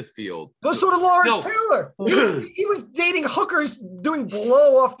off the field. But so did Lawrence Taylor. He was dating hookers, doing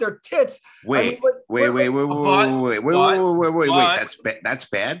blow off their tits. Wait. That's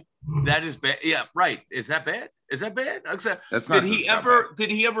bad. That is bad. Yeah, right. Is that bad? That's not. Did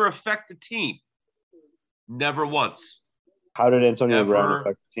he ever affect the team? Never once. How did Antonio Brown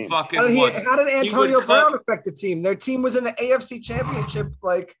affect the team? How did Antonio Brown affect the team? Their team was in the AFC Championship.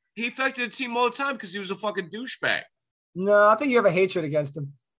 Like he affected the team all the time because he was a fucking douchebag. No, I think you have a hatred against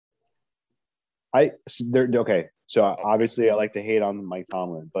him. Okay. So obviously, I like to hate on Mike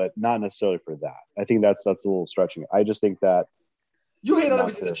Tomlin, but not necessarily for that. I think that's a little stretching. I just think that you hate on him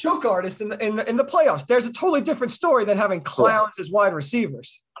because he's a choke artist in the playoffs. There's a totally different story than having clowns as wide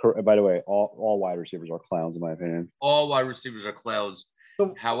receivers. By the way, all wide receivers are clowns, in my opinion. All wide receivers are clowns.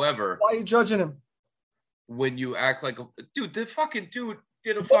 So however, why are you judging him? When you act like the fucking dude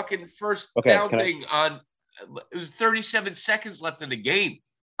did a fucking first down thing on. It was 37 seconds left in the game.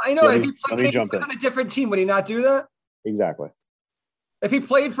 I know. If he played on a different team, would he not do that? Exactly. If he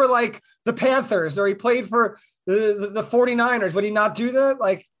played for like the Panthers or he played for the 49ers, would he not do that?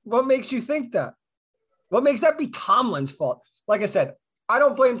 Like, what makes you think that? What makes that be Tomlin's fault? Like I said, I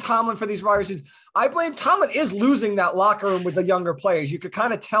don't blame Tomlin for these wide receivers. I blame Tomlin is losing that locker room with the younger players. You could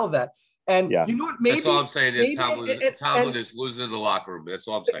kind of tell that. And you know what? Maybe that's all I'm saying is Tomlin is losing the locker room. That's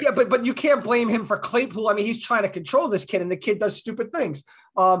all I'm saying. Yeah, but you can't blame him for Claypool. I mean, he's trying to control this kid, and the kid does stupid things.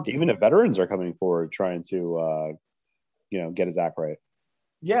 Even the veterans are coming forward trying to, get his act right.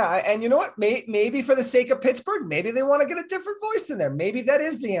 Yeah, and you know what? Maybe for the sake of Pittsburgh, maybe they want to get a different voice in there. Maybe that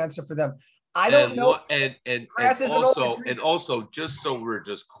is the answer for them. I don't know. And also, just so we're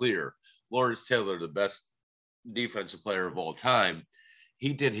just clear, Lawrence Taylor, the best defensive player of all time,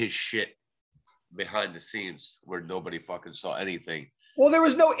 he did his shit behind the scenes where nobody fucking saw anything. Well, there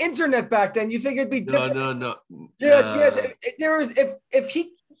was no internet back then. You think it'd be different? No. Yes. There was if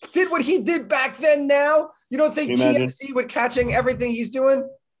he did what he did back then. Now you don't think TMZ would catching everything he's doing?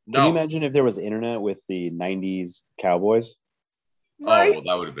 No. Can you imagine if there was internet with the '90s Cowboys? Right? Oh, well,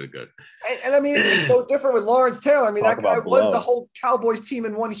 that would have been good. And I mean, it's so different with Lawrence Taylor. I mean, that guy was the whole Cowboys team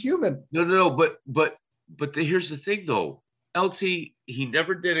in one human. No. But here's the thing, though. LT, he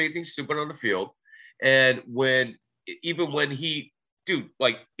never did anything stupid on the field. And when he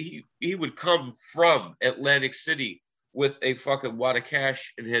would come from Atlantic City with a fucking wad of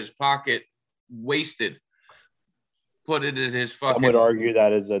cash in his pocket, wasted, put it in his fucking. Some would argue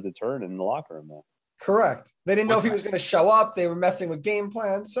that is a deterrent in the locker room, though. Correct. They didn't know if he was going to show up. They were messing with game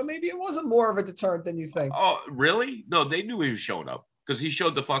plans. So maybe it wasn't more of a deterrent than you think. Oh, really? No, they knew he was showing up because he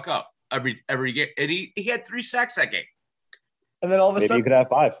showed the fuck up every game. And he had 3 sacks that game. And then all of a Maybe sudden, you could have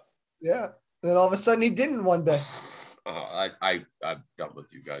 5. yeah. And then all of a sudden, he didn't one day. I'm done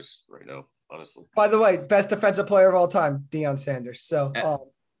with you guys right now, honestly. By the way, best defensive player of all time, Deion Sanders. So,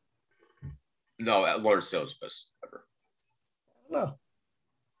 No, Lawrence Taylor's best ever. no.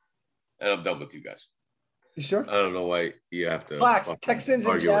 And I'm done with you guys. You sure? I don't know why you have to. Clax, Texans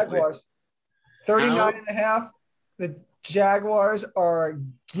and argue with me. Jaguars. 39.5. The Jaguars are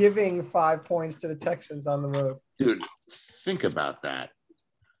giving 5 points to the Texans on the road. Dude, think about that.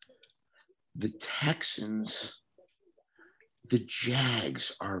 The Texans, the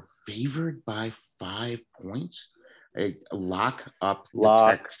Jags are favored by 5 points. Lock up the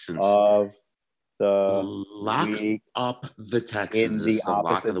Texans. Of the Lock week up the Texans. in the It's lock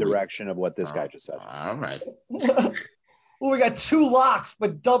opposite of the week. direction of what this guy just said. All right. Well, we got 2 locks,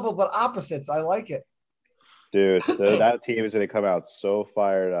 but opposites. I like it. Dude, so that team is going to come out so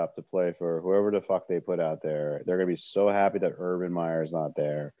fired up to play for whoever the fuck they put out there. They're going to be so happy that Urban Meyer's not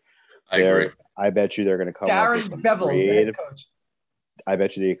there. I agree. I bet you they're going to come up with Darren some Bevel's the head creative. coach. I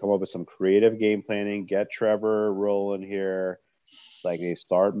bet you they come up with some creative game planning, get Trevor rolling here. Like they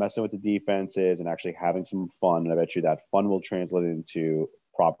start messing with the defenses and actually having some fun. And I bet you that fun will translate into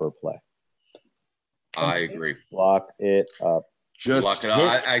proper play. I agree. Lock it up. Just Lock it hit,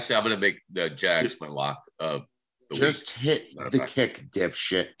 up. Actually, I'm going to make the Jags my lock of the just week. hit Matter of the fact. kick,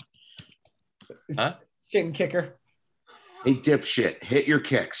 dipshit. Huh? Shin kicker. Hey, dipshit, hit your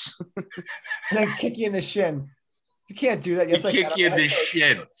kicks. And then kick you in the shin. You can't do that. He Yes, I kick can. you in I'm the a head coach.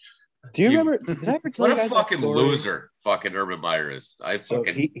 shin. Do you You- remember? Did I ever tell What you a guys that fucking story? loser fucking Urban Meyer is. I So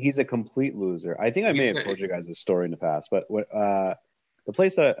fucking he's a complete loser. I think I may He's have a- told you guys this story in the past, but what the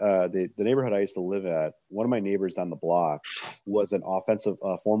place that the neighborhood I used to live at, one of my neighbors down the block was an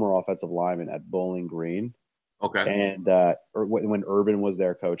former offensive lineman at Bowling Green, okay. and when Urban was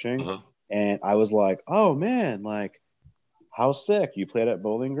there coaching, Uh-huh. and I was like, oh man, like how sick you played at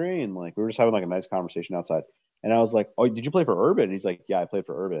Bowling Green. Like we were just having like a nice conversation outside, and I was like, oh, did you play for Urban? And he's like, yeah, I played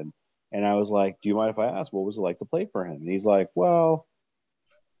for Urban. And I was like, do you mind if I ask, what was it like to play for him? And he's like, well,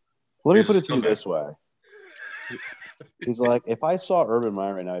 let me Here's put it to you okay. this way. He's like, if I saw Urban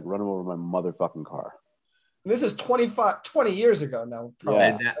Meyer right now, I'd run him over my motherfucking car. This is 20 years ago now. Probably.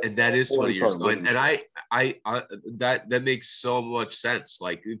 Yeah. And that is Before 20 he years started ago. And winning I that makes so much sense.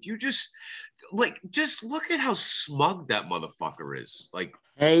 Like if you just look at how smug that motherfucker is. Like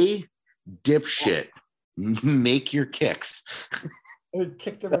Hey, dipshit, make your kicks. And he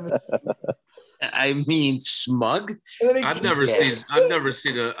kicked him in the I mean, smug. and then he I've kicked never him. seen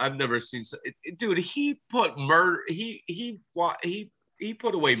dude, he put murder he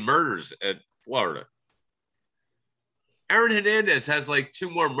put away murders at Florida. Aaron Hernandez has like 2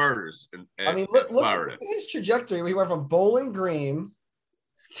 more murders I mean, at look Florida. at his trajectory. He went from Bowling Green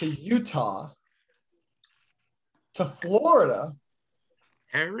to Utah to Florida,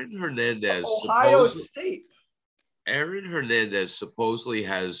 Aaron Hernandez Ohio supposedly- State. Aaron Hernandez supposedly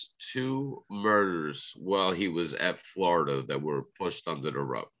has 2 murders while he was at Florida that were pushed under the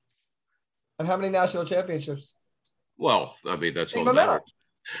rug. And how many national championships? Well, I mean, that's Name all them that out.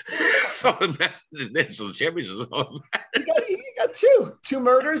 matters. All that matters. The national championships. is all that He got two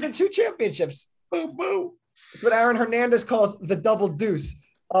murders and 2 championships. matters. Boo, boo. It's what Aaron Hernandez calls the double deuce.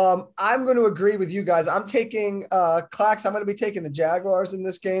 I'm going to agree with you guys. I'm taking Clax. I'm going to be taking the Jaguars in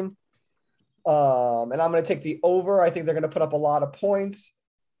this game. And I'm going to take the over. I think they're going to put up a lot of points.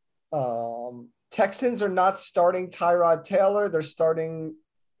 Texans are not starting Tyrod Taylor. They're starting,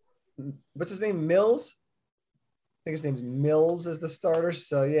 what's his name? Mills? I think his name's Mills is the starter.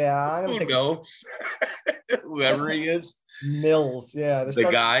 So, yeah, I'm going to Who take knows? Whoever he is. Mills. Yeah, The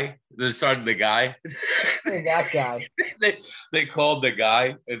guy. They're starting the guy. that guy. they called the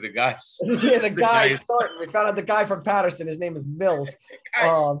guy, and the guy. Yeah, the guy guy's- starting. We found out the guy from Patterson. His name is Mills.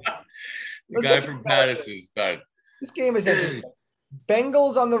 The let's guy get to from the- Patterson started. This game is interesting.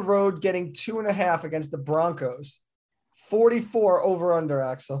 Bengals on the road getting 2.5 against the Broncos. 44 over under,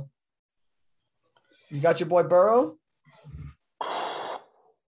 Axel. You got your boy Burrow?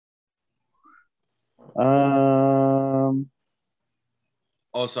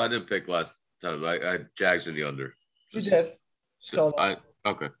 Also, I didn't pick last time. I Jags in the under. You did. So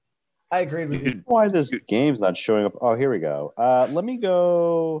okay. I agreed with you. Why this game's not showing up? Oh, here we go. Let me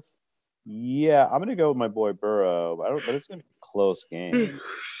go. Yeah, I'm gonna go with my boy Burrow. But it's gonna be a close game.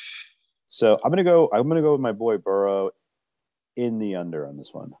 So I'm gonna go with my boy Burrow in the under on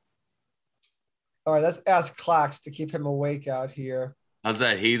this one. All right, let's ask Clax to keep him awake out here. How's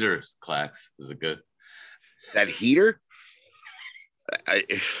that heater, Clax? Is it good? That heater?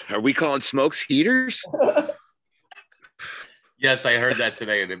 Are we calling smokes heaters? Yes, I heard that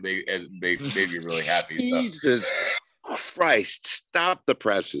today, and it made me really happy. So. Jesus Christ, stop the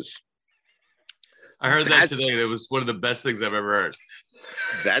presses. I heard that today, and it was one of the best things I've ever heard.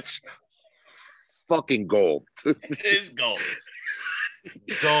 That's fucking gold. It is gold.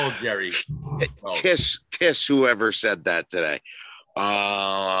 Gold, Jerry. Gold. Kiss whoever said that today.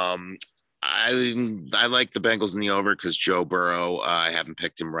 I like the Bengals in the over because Joe Burrow. I haven't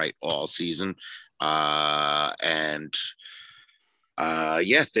picked him right all season, yeah,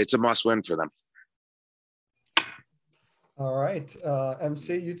 it's a must win for them. All right,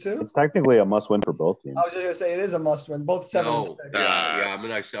 MC, you too. It's technically a must win for both teams. I was just gonna say it is a must win. Both 7-6. Yeah. I'm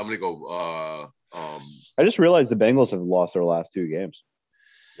gonna go. I just realized the Bengals have lost their last 2 games.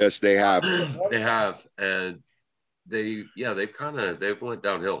 Yes, they have. They have, and they've went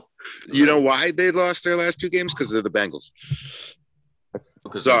downhill. You know why they lost their last 2 games? Because of the Bengals.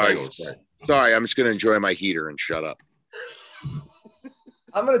 Because Sorry. of the Bengals, right? Sorry, I'm just gonna enjoy my heater and shut up.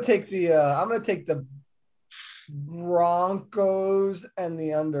 I'm gonna take the Broncos and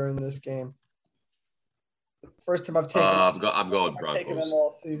the under in this game. First time I've taken. I'm going I've taken them Broncos.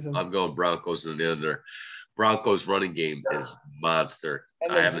 all season. I'm going Broncos in the under. Broncos running game is monster.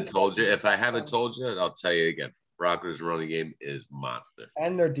 And I haven't told you. If I haven't told you, I'll tell you again. Broncos running game is monster.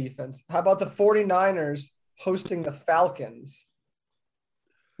 And their defense. How about the 49ers hosting the Falcons?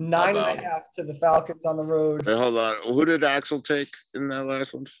 9.5 to the Falcons on the road. Hey, hold on. Who did Axel take in that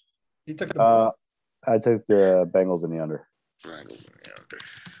last one? He took the. I took the Bengals in the under.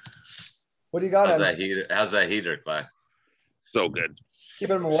 What do you got? How's that heater, Clay? So good.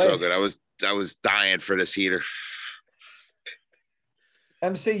 Keeping him away. So good. I was dying for this heater.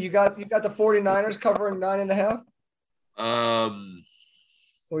 MC, you got the 49ers covering 9.5?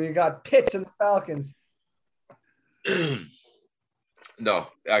 Or you got Pitts and the Falcons? No,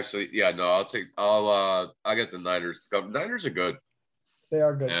 actually, yeah, no. I get the Niners to cover. Niners are good. They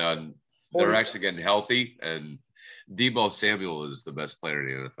are good. And they're actually getting healthy. And Deebo Samuel is the best player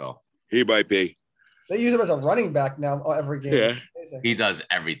in the NFL. He might be. They use him as a running back now every game. Yeah. He does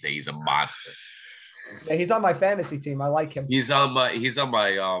everything. He's a monster. Yeah, he's on my fantasy team. I like him. He's on my Doesn't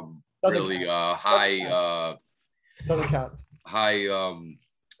really count. high Doesn't count.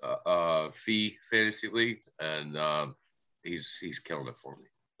 fee fantasy league, and he's killing it for me.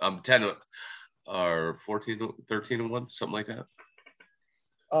 I'm 10 or 14, 13-1, something like that.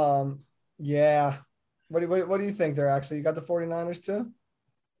 Yeah. What do you think there, actually? You got the 49ers too?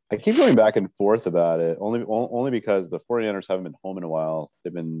 I keep going back and forth about it, only because the 49ers haven't been home in a while.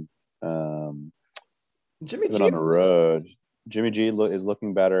 They've been Jimmy been G on the road. Jimmy G is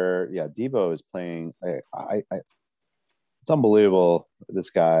looking better. Yeah, Deebo is playing. It's unbelievable, this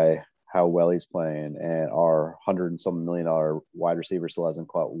guy, how well he's playing, and our $100-some million wide receiver still hasn't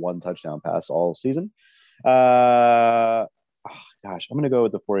caught 1 touchdown pass all season. Gosh, I'm going to go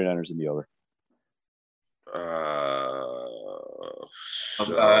with the 49ers in the over.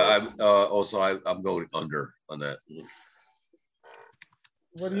 I'm going under on that.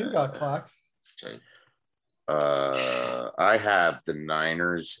 What do you got, Clocks? I have the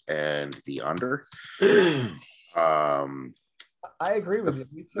Niners and the under. I agree with you.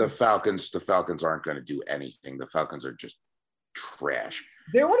 Me too. The Falcons aren't going to do anything. The Falcons are just trash.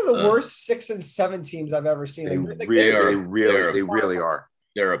 They're one of the worst 6 and 7 teams I've ever seen. They really are.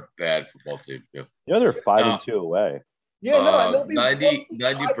 They're a bad football team. Yeah. They're 5-2 away. Yeah, no, and they'll be 90%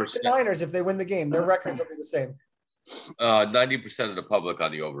 the Niners if they win the game. Their records will be the same. 90% of the public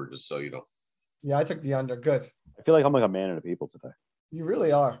on the over, just so you know. Yeah, I took the under. Good. I feel like I'm like a man of the people today. You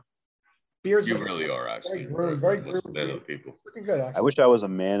really are. Beard's You really are, actually. Very groomed. Man of the people. It's looking good, actually. I wish I was a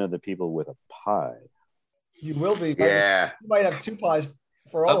man of the people with a pie. You will be. Yeah. You might have 2 pies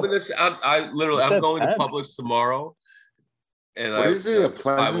for all. I'm going to Publix tomorrow, and I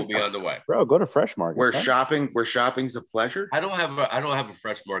will be on the way. Bro, go to Fresh Market. Where shopping's a pleasure. I don't have a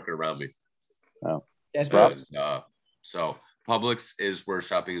Fresh Market around me. Oh, Yeah, so Publix is where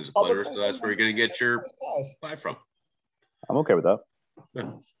shopping is a pleasure. So that's where you're going to get your pie from. I'm okay with that.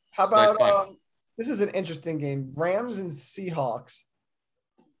 Yeah. How about this is an interesting game. Rams and Seahawks.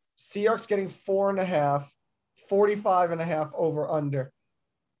 Seahawks getting 4.5, 45.5 over under.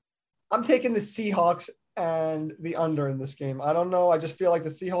 I'm taking the Seahawks and the under in this game. I don't know. I just feel like the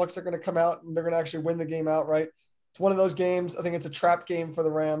Seahawks are going to come out and they're going to actually win the game outright. It's one of those games. I think it's a trap game for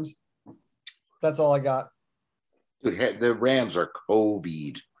the Rams. That's all I got. The Rams are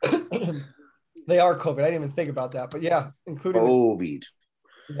COVID. They are COVID. I didn't even think about that. But yeah, including COVID.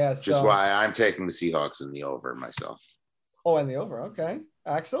 Yeah, Which is why I'm taking the Seahawks in the over myself. Oh, and the over. Okay.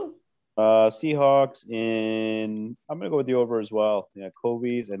 Axel? Seahawks I'm going to go with the over as well. Yeah,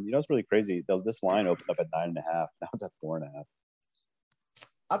 Kobe's. And it's really crazy. This line opened up at 9.5. Now it's at 4.5.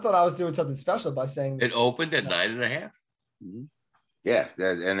 I thought I was doing something special by saying It this. opened at 9.5. Yeah,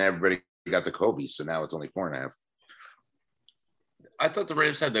 and everybody got the Kobe, so now it's only 4.5. I thought the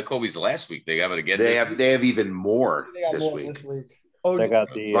Rams had the Kobe's last week. They have it again. They this have week? they have even more They got this more week. this week. Oh, They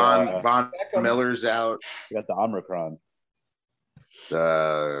got the Von Beckham. Miller's out. they got the Omicron.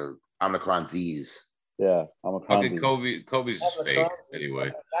 The Omicron Z's. Yeah, Fucking Omicronzies. Kobe's Omicron. fake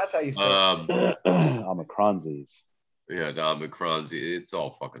anyway. That's how you say it. Omicronzies. Yeah, the Omicron's it's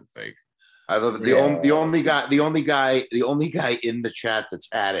all fucking fake. I love the only guy in the chat that's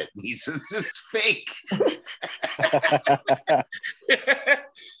had it. He says it's fake.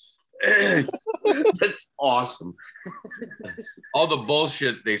 That's awesome. All the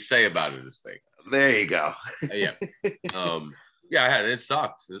bullshit they say about it is fake. There you go. Yeah. Yeah, I had it. It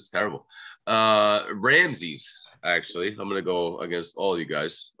sucked. It was terrible. Ramses, actually. I'm gonna go against all you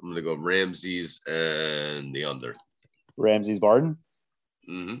guys. I'm gonna go Ramses and the under. Ramses Barden.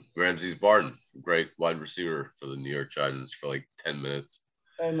 Ramses Barden, great wide receiver for the New York Giants for like 10 minutes.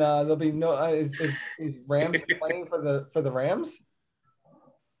 And there'll be no is Rams playing for the Rams?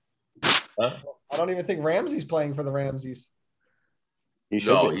 Huh? I don't even think Ramsey's playing for the Ramses. He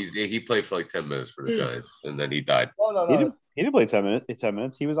should No, be. he played for like 10 minutes for the Giants and then he died. Oh no, He no. didn't play 10 minutes. 10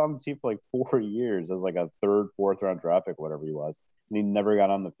 minutes. He was on the team for like 4 years as like a third, fourth round draft pick, whatever he was, and he never got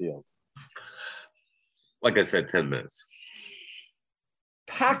on the field. Like I said, 10 minutes.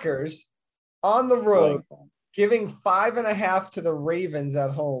 Packers on the road giving 5.5 to the Ravens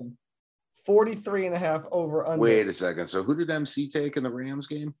at home. 43.5 over under. Wait a second. So who did MC take in the Rams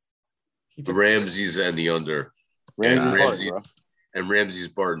game? He The took- Ramses and the under. Ramses Yeah, Barden, bro. And Ramses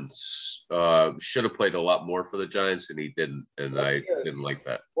Barden should have played a lot more for the Giants, and he didn't. And I didn't like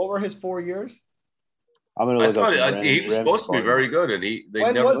that. What were his 4 years? I'm gonna I look thought up he was supposed to be very good, and they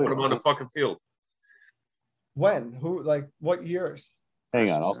When never was put it? him on the fucking field. When? Who? Like what years? Hang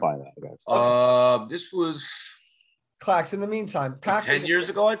on, I'll find that, guys. This was Clax. In the meantime, like Packers. 10 years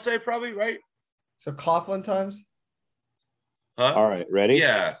ago, I'd say, probably, right? So Coughlin times. Huh? All right, ready?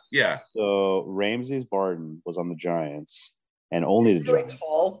 Yeah. So Ramses Barden was on the Giants, and only the Really Giants.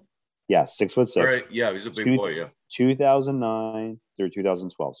 tall. Yeah, 6'6". All right. Yeah, he's a big Two- boy. Yeah. 2009 through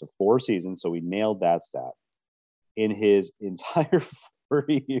 2012, so 4 seasons. So we nailed that stat in his entire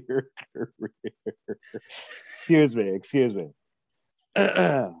 4-year career. Excuse me.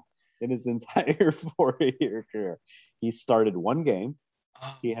 In his entire 4-year career, he started 1 game.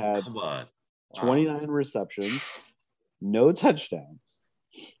 He had Come on. Wow. 29 receptions, no touchdowns,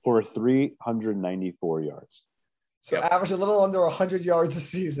 for 394 yards. So Yep. average a little under 100 yards a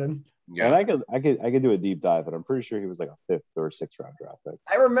season. Yeah. And I could do a deep dive, but I'm pretty sure he was like a 5th or 6th round draft pick.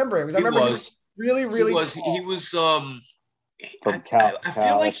 I remember it. He was really, really tall. From I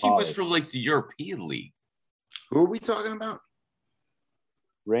feel like he was College. from like the European League. Who are we talking about?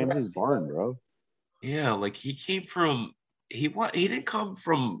 Ramses Barden, bro. Yeah, like he came from he didn't come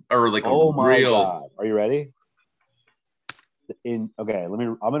from or like Oh a my real God. Are you ready? I'm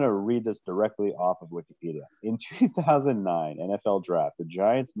gonna read this directly off of Wikipedia. In 2009 NFL draft, the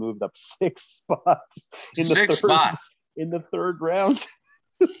Giants moved up 6 spots in the six third, spots. in the 3rd round.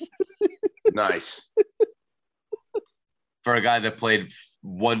 Nice. For a guy that played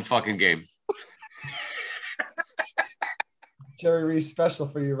one fucking game. Jerry Reese special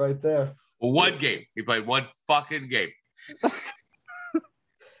for you right there. One game. He played one fucking game.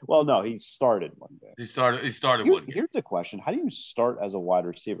 Well, no, he started 1 game. He started one game. Here's the question: how do you start as a wide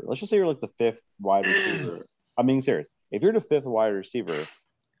receiver? Let's just say you're like the 5th wide receiver. I'm being serious. If you're the 5th wide receiver,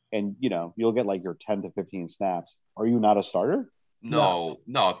 and you'll get like your 10 to 15 snaps, are you not a starter? No,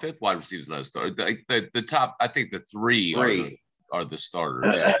 a 5th wide receiver is not a starter. The top, I think the three. Are the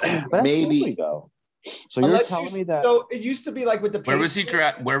starters. Yeah. That's Maybe. silly, though. So you're telling me that So it used to be like with the Where was he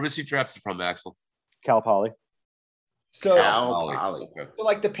Patriots. Where was he drafted from, Axel? Cal Poly? So, Cal Poly. Okay. so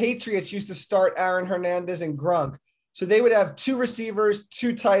like the Patriots used to start Aaron Hernandez and Gronk. So they would have 2 receivers,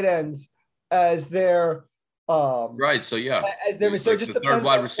 2 tight ends as their Right. So yeah. as their so it just the depends third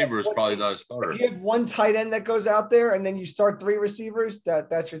wide on receiver is what probably team. not a starter. If you have 1 tight end that goes out there and then you start 3 receivers,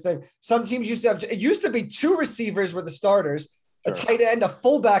 that's your thing. Some teams used to have it used to be 2 receivers were the starters, a Sure. tight end, a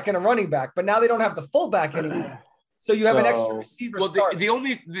fullback, and a running back, but now they don't have the fullback anymore. So you have an extra receiver Well, start. the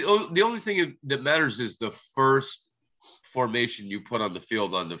only thing that matters is the first formation you put on the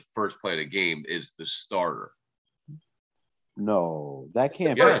field on the first play of the game is the starter. No, that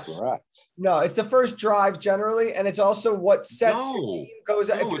can't Yes. be correct. No, it's the first drive generally, and it's also what sets your No. team goes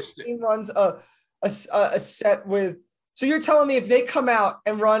out. No, If your it's the- team runs a set with, so you're telling me if they come out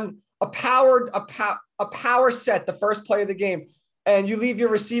and run a power set the first play of the game, and you leave your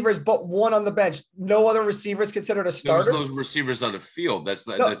receivers but one on the bench, no other receivers considered a starter. There's no receivers on the field. That's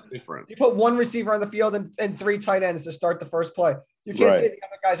not. No. That's different. You put one receiver on the field and 3 tight ends to start the first play. You can't say the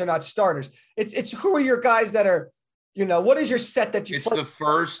other guys are not starters. It's who are your guys that are, what is your set that you It's play? the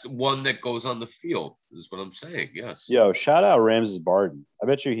first one that goes on the field, is what I'm saying. Yes. Yo, shout out Ramses Barden. I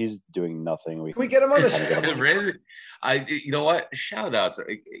bet you he's doing nothing. Can we get him on the show? Ramsey, you know what? Shout out to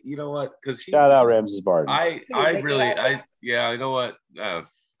you know what? Because shout out Ramses Barden. You know what? That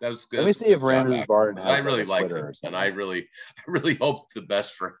was good. Let me see if Ramses Barden has I really liked Twitter him, and I really hope the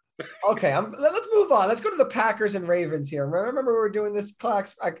best for him. Okay, let's move on. Let's go to the Packers and Ravens here. Remember we were doing this,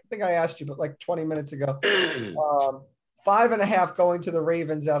 Clax? I think I asked you, but like 20 minutes ago. 5.5 going to the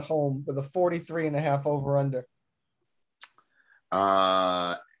Ravens at home with a 43.5 over under.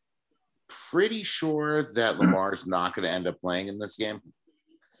 Pretty sure that Lamar's not going to end up playing in this game.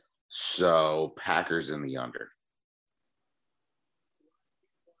 So Packers in the under.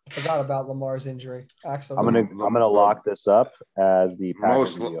 I forgot about Lamar's injury. Axel, I'm gonna lock this up as the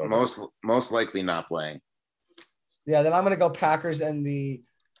Packers most likely not playing. Yeah, then I'm gonna go Packers and the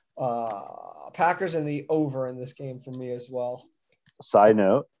over in this game for me as well. Side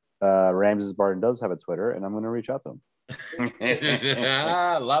note, Ramses Barden does have a Twitter, and I'm gonna reach out to him. Love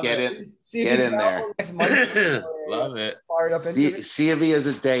it. Get in there. Next Monday. Love it. Fired up. See if he has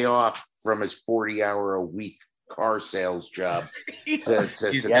a day off from his 40-hour-a-week car sales job. He's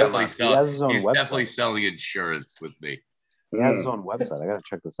definitely selling insurance with me. He has his own website. I gotta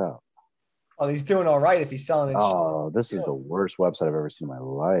check this out. Oh, he's doing all right if he's selling insurance. Oh, this is the worst website I've ever seen in my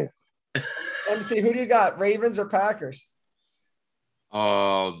life. MC, who do you got? Ravens or Packers?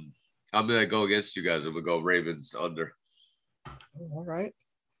 I'm gonna go against you guys. I'm gonna go Ravens under. All right.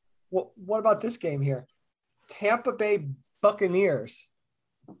 What about this game here? Tampa Bay Buccaneers.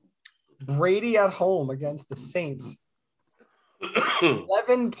 Brady at home against the Saints.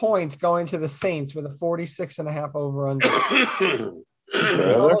 11 points going to the Saints with a 46.5 over under.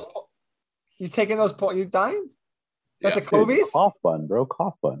 You taking those points? You dying? Is that the Covies? Cough bun, bro.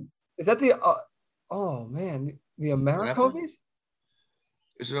 Cough bun. Is that the oh man, the Americovies?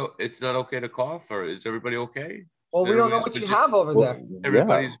 It's not okay to cough, or is everybody okay? Well, we don't know what you have over there.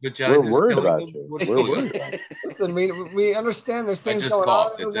 Everybody's vagina. We're worried about you. We're worried. Listen, we understand there's things going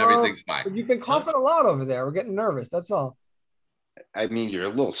on. Everything's fine. But you've been coughing a lot over there. We're getting nervous. That's all. I mean, you're a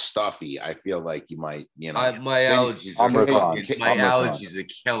little stuffy. I feel like you might, my allergies are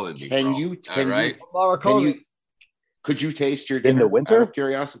killing me. Could you taste your dinner in the winter? Out of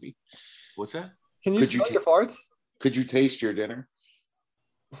curiosity. What's that? Can you smell your farts? Could you taste your dinner?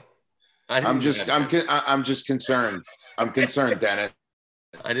 I'm just concerned. I'm concerned, Dennis.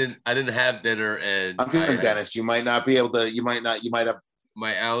 I didn't have dinner, and I'm concerned, Dennis. You might not be able to. You might have.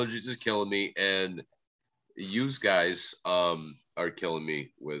 My allergies is killing me, and you guys are killing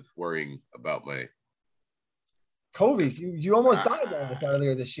me with worrying about my Covies. You almost died on this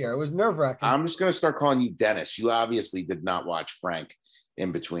earlier this year. It was nerve-wracking. I'm just gonna start calling you Dennis. You obviously did not watch Frank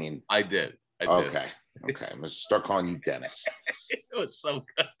in between. I did. Okay. I'm gonna start calling you Dennis. It was so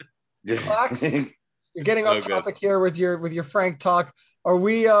good. Clax, you're getting off topic here with your Frank talk. Are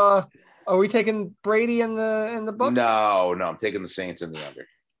we taking Brady in the Bucs? No, I'm taking the Saints in the under.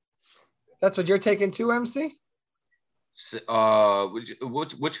 That's what you're taking too, MC?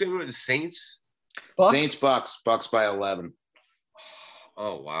 Which game was it? Saints? Bucs? Saints Bucs by 11.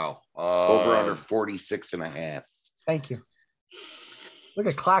 Oh wow. Over under 46.5. Thank you. Look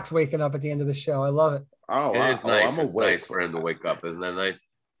at Clax waking up at the end of the show. I love it. Oh, wow. It's nice. I'm it's awake. Nice for him to wake up. Isn't that nice?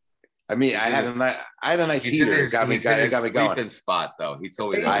 I mean, I had a nice heater. It got me going. Spot though. He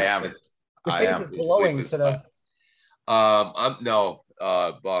told me I am. I am glowing today. Bucs.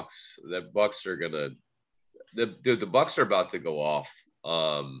 The Bucs are gonna. The Bucs are about to go off.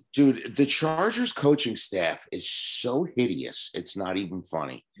 Dude, the Chargers coaching staff is so hideous. It's not even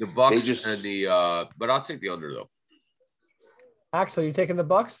funny. The Bucs and the but I'll take the under though. Axel, you taking the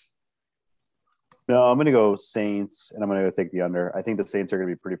Bucs? No, I'm gonna go Saints, and I'm gonna go take the under. I think the Saints are gonna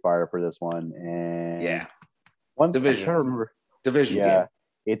be pretty fired up for this one. And yeah, one division. I'm trying to remember. Division. Yeah, game.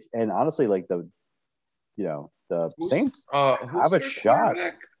 it's and honestly, like the Saints have a shot.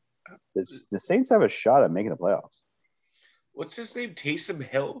 The Saints have a shot at making the playoffs. What's his name? Taysom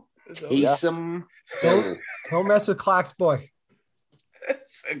Hill. Taysom Hill. Don't mess with Clax boy.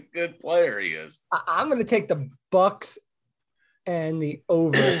 That's a good player. He is. I'm gonna take the Bucs and the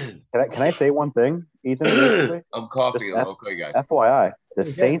over. Can I say one thing, Ethan? I'm coughing. Okay, guys. FYI, the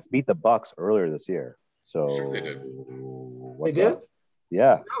Saints beat the Bucs earlier this year. So sure they did. They did?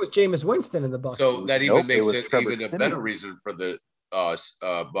 Yeah. That was Jameis Winston in the Bucs. So that even makes it even Simeon. a better reason for the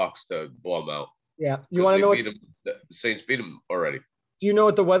Bucs to blow them out. Yeah. You want to know what? The Saints beat them already. Do you know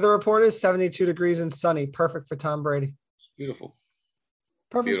what the weather report is? 72 degrees and sunny. Perfect for Tom Brady. Beautiful.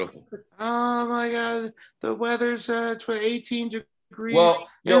 Perfect. Beautiful. Oh my God, the weather's 18 degrees. Well,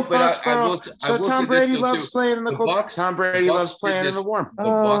 no, in but I Foxborough. will So say Tom this, Brady though, loves too. playing in the The cold. Bucks- Tom the Brady Bucks loves did playing in this- the warm. The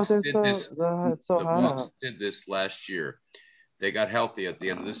Bucks they're did so, this. it's so The hot Bucks out. did this last year. They got healthy at the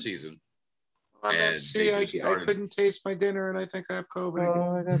end of the season. I'm And MC. they I just started- couldn't taste my dinner, and I think I have COVID.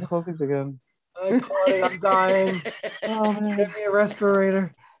 Oh, I got COVID again. I caught it. I'm dying. Oh man, Give me a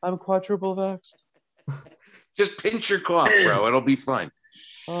respirator. I'm quadruple vexed. Just pinch your cough, bro. It'll be fine.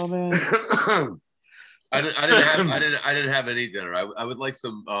 Oh man. I didn't have any dinner. I would like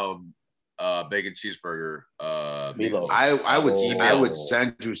some bacon cheeseburger. Meatloaf. I would Oh.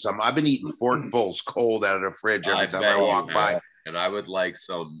 send you some. I've been eating forkfuls cold out of the fridge every time I bet walk you by. have. And I would like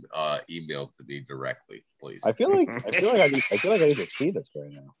some email to me directly, please. I feel like I need to see this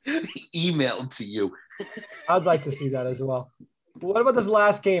right now. Emailed to you. I'd like to see that as well. What about this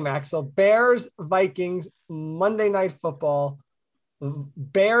last game, Axel? Bears, Vikings, Monday Night Football.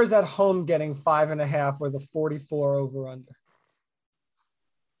 Bears at home getting 5.5 with a 44 over under.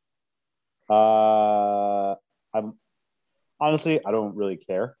 I'm honestly, I don't really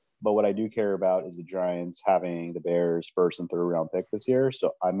care, but what I do care about is the Giants having the Bears first and third round pick this year.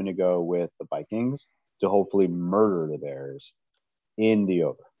 So I'm going to go with the Vikings to hopefully murder the Bears in the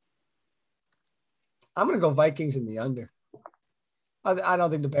over. I'm going to go Vikings in the under. I don't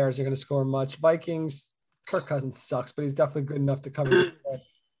think the Bears are going to score much. Vikings, Kirk Cousins sucks, but he's definitely good enough to cover the spread.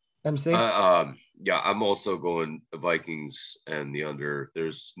 MC? Yeah, I'm also going the Vikings and the under.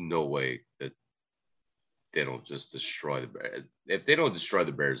 There's no way that they don't just destroy the Bears. If they don't destroy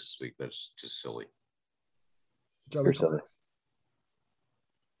the Bears this week, that's just silly. You're silly.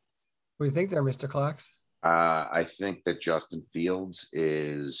 What do you think there, Mr. Clax? I think that Justin Fields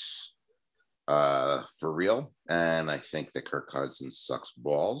is for real, and I think that Kirk Cousins sucks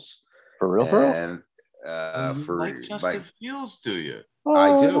balls. For real, And You for like Justin Fields, do you?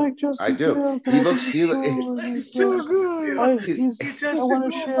 I do. like Justin I do. Fields. He looks. He's so good. I Justin want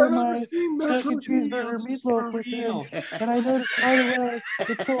to Fields share I've my ever seen turkey Mr. cheeseburger Fields meatloaf for with him. real. And I noticed, by the way,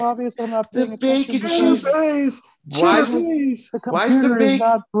 it's so obvious I'm not The paying bacon attention cheese- because Cheese. Why is Cheese. the why is the computer is bacon-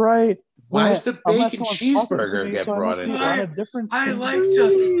 not bright. why when is the unless bacon someone's talking to cheeseburger me, get so I brought must be into on it? a different I screen. like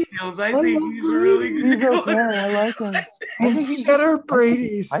Justin Fields. I think he's a really good He's okay. quarterback. I like him. I think he's Cheddar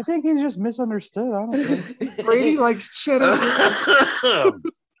Brady's. I think he's just misunderstood, honestly. Brady likes cheddar.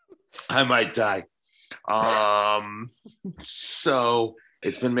 I might die. So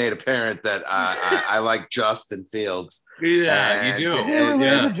it's been made apparent that I like Justin Fields. Yeah, And- you do. Is he related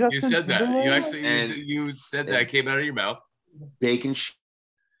Yeah, to you Justin said that. You Timberlake? actually And- you said that came out of your mouth. Bacon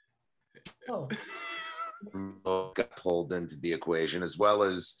Oh. got pulled into the equation, as well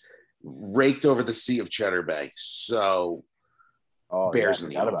as raked over the sea of Cheddar Bay. So Oh, Bears yeah,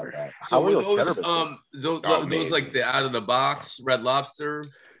 in the I forgot over. about that. So How were were those cheddar those biscuits? those Amazing. like the out of the box Red Lobster?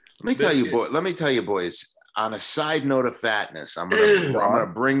 Let me tell you, boys. On a side note of fatness, I'm gonna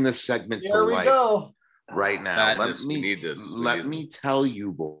bring this segment Here to we life go. right now. Fatness, we need this. We Let need me tell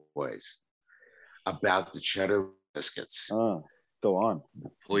you, boys, about the cheddar biscuits. Go on.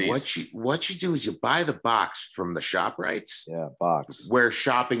 Please. What you do is you buy the box from the ShopRites, Yeah, box. where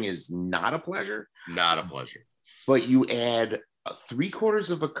shopping is not a pleasure, Not a pleasure. but you add 3/4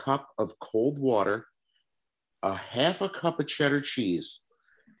 of a cup of cold water, a half a cup of cheddar cheese,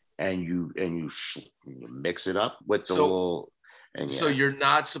 and you mix it up with the So- little. And So you're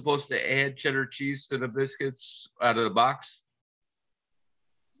not supposed to add cheddar cheese to the biscuits out of the box?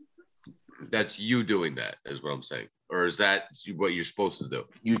 That's you doing that, is what I'm saying. Or is that what you're supposed to do?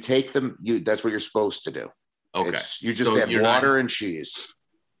 you take them. That's what you're supposed to do. Okay. You just So add you're water not- and cheese.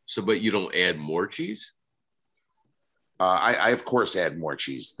 So, but you don't add more cheese? I of course add more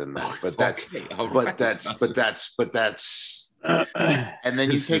cheese than that, but that's Okay, all but right. that's and then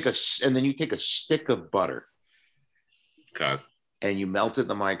you take a stick of butter Okay. and you melt it in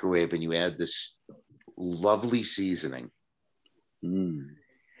the microwave and you add this lovely seasoning and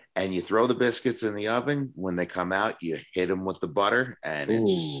you throw the biscuits in the oven. When they come out, you hit them with the butter, and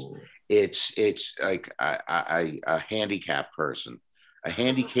it's like a handicap person, a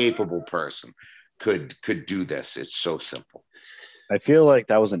handy-capable person could do this. It's so simple. I feel like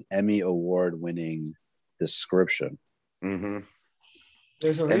that was an Emmy Award-winning description. Mm-hmm.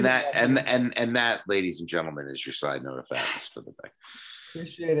 There's a And reason. that and that, ladies and gentlemen, is your side note of fatness for the day.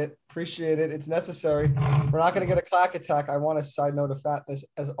 Appreciate it. Appreciate it. It's necessary. We're not going to get a clack attack. I want a side note of fatness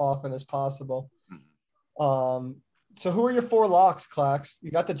as often as possible. So who are your 4 locks, Clacks? You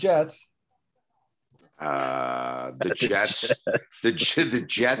got the Jets. The Jets, the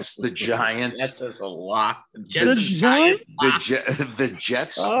Jets, the Giants. That's a lot. The Giants? The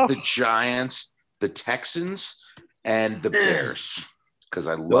Jets, Oh. the Giants, the Texans, and the Bears. Because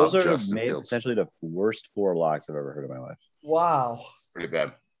I love Those are Justin Fields. essentially the worst 4 locks I've ever heard in my life. Wow. Pretty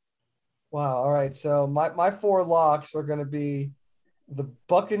bad. Wow. All right. So my 4 locks are going to be the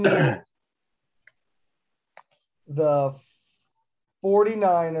Buccaneers, the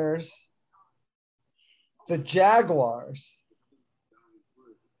 49ers, the Jaguars,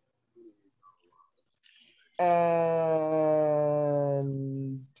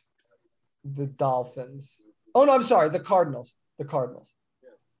 and the Dolphins. Oh, no, I'm sorry. The Cardinals. The Cardinals.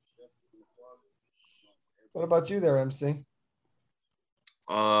 What about you there, MC?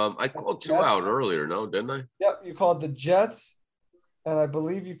 I called 2 out earlier, no, didn't I? Yep, you called the Jets, and I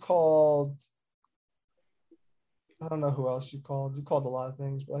believe you called. I don't know who else you called. You called a lot of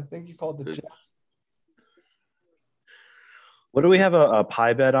things, but I think you called the Jets. What do we have a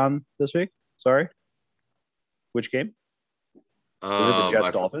pie bet on this week? Sorry. Which game? Is it the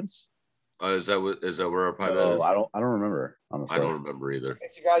Jets Dolphins? Is that where our pie bet No, is? I don't remember, honestly. I don't remember either. I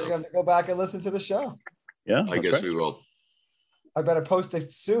guess you guys are going to go back and listen to the show. Yeah, I guess we will. I better post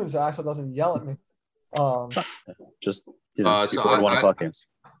it soon so Axel doesn't yell at me. Just So before 1 o'clock games.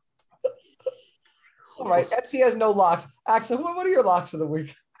 All right, MC has no locks. Axel, what are your locks of the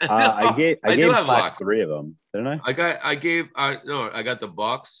week? I gave have Flax locks. 3 of them, didn't I? I got the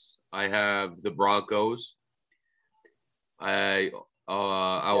Bucks. I have the Broncos. I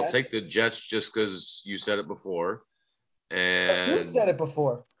will Jets. take the Jets just because you said it before. And You said it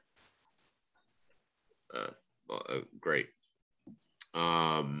before. Great.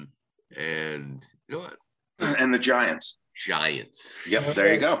 And you know what? And the Giants. Giants. Yep,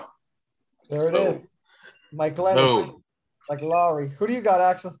 there you go. There it Boom. is. Mike Leonard, Boom. like Lowry. Who do you got,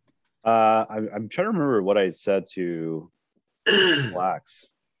 Axel? I'm trying to remember what I said to Flax,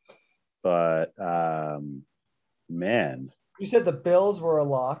 but man, You said the Bills were a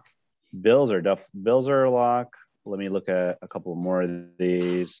lock. Bills are a lock. Let me look at a couple more of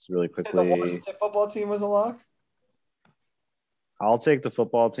these really You said the quickly. Washington football team was a lock. I'll take the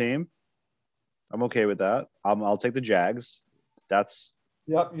football team. I'm okay with that. I'll take the Jags. That's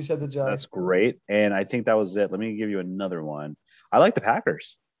Yep, you said the Giants. That's great. And I think that was it. Let me give you another one. I like the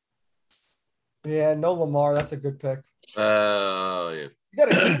Packers. Yeah, no Lamar. That's a good pick. Yeah. You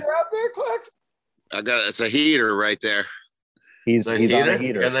got a heater out there, Clark? It's a heater right there. He's Nice on heater? a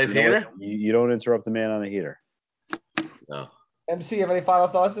heater. Got a nice You know heater? what? You don't interrupt the man on a heater. No. MC, have any final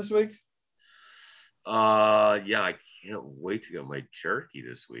thoughts this week? Yeah, I can't wait to get my jerky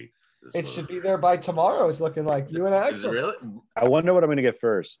this week. It should be there by tomorrow. It's looking like you and Is it Axel. really? I wonder what I'm going to get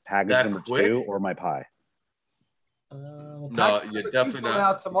first. Package That number quick? 2 or my pie. No, Package you're number two's definitely going not.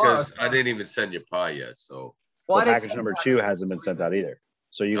 out tomorrow. Because I didn't even send you pie yet. So Well, I Well, didn't package say number that. 2 hasn't been sent out either.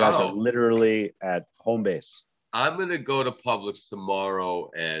 So you guys are Oh. literally at home base. I'm gonna go to Publix tomorrow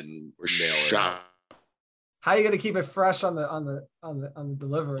and We're mail it. out. shot. How are you going to keep it fresh on the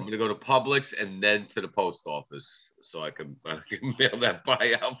delivery? I'm gonna go to Publix and then to the post office so I can mail that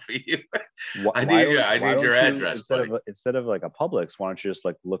pie out for you. I need your address, buddy. Instead of like a Publix, why don't you just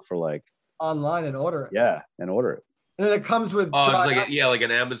like look for like Online and order it. and order it? And then it comes with Oh, it's dry like like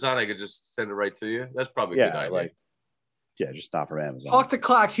an Amazon. I could just send it right to you. That's probably a good idea. Just not from Amazon. Talk to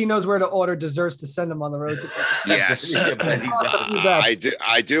Clax. He knows where to order desserts to send him on the road. Yes. Yeah, but he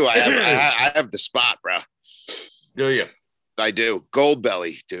I do. I have the spot, bro. Do you? I do. Gold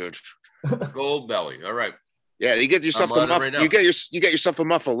belly, dude. Gold belly. All right. Yeah, you get yourself I'm the on it muff. right now. You get yourself a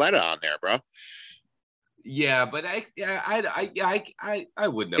muffaletta on there, bro. Yeah, but I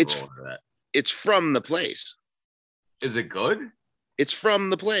would never It's- order that. It's from the place. Is it good? It's from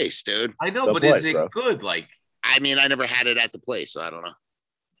the place, dude. I know, The but place, is it bro. good? Like I mean, I never had it at the place, so I don't know.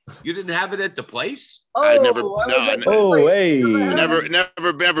 you didn't have it at the place? I never- was no, at the Oh, place. hey. You never had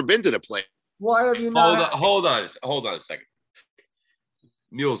it? Never been to the place. Why have you not? Hold on a second.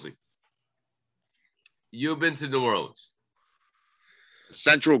 Mulesy, you've been to New Orleans.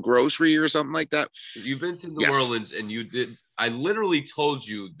 Central Grocery or something like that. You've been to New Yes. Orleans and you did. I literally told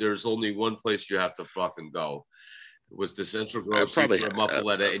you there's only one place you have to fucking go. It was the Central Grocery probably- for a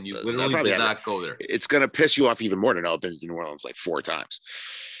muffaletta, and you I literally probably did had not go there. It's gonna piss you off even more to know I've been to New Orleans like 4 times.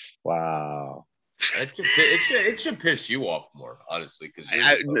 Wow. It should piss you off more, honestly, because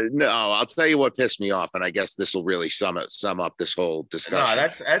No, I'll tell you what pissed me off, and I guess this will really sum up this whole no,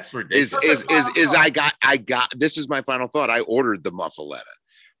 discussion. that's ridiculous. is I got this is my final thought. I ordered the muffaletta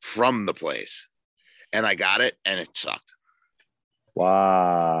from the place, and I got it, and it sucked.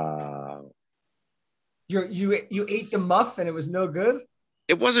 Wow. You ate the muff and it was no good.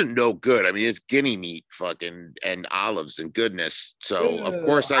 it wasn't no good. I mean, it's guinea meat, fucking, and olives and goodness. So of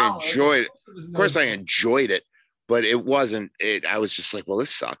course I enjoyed it. Of course I enjoyed it, but it wasn't. It. I was just like, well, this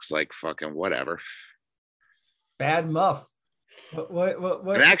sucks. Like fucking whatever. Bad muff.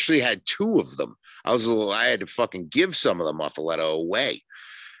 What? I actually had 2 of them. I had to fucking give some of the muffaletta away.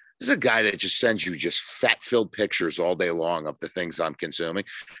 This is a guy that just sends you just fat-filled pictures all day long of the things I'm consuming.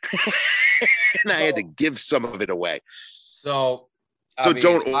 And I had to give some of it away. So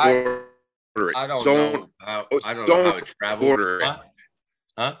don't order it. I don't know how it travels. Order it.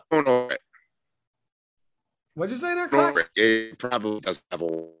 Huh? Don't order it. What'd you say there, Clark? It probably doesn't have a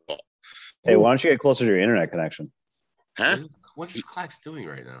wall. Hey, why don't you get closer to your internet connection? Huh? What is Clax doing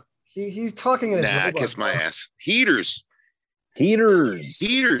right now? He's talking in his robot. Kiss my ass. Heaters.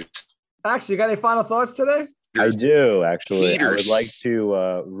 Max, you got any final thoughts today? I do, actually. Heaters. I would like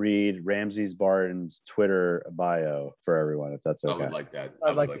to read Ramses Barton's Twitter bio for everyone, if that's okay. I would like that.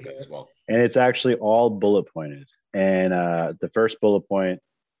 I'd like to that hear as well. And it's actually all bullet pointed. And the first bullet point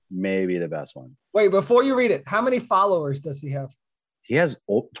may be the best one. Wait, before you read it, how many followers does he have? He has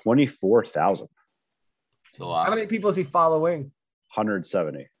 24,000. So How many people is he following?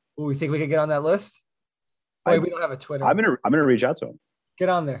 170. Ooh, we think we could get on that list? Wait, we don't have a Twitter. I'm gonna reach out to him. Get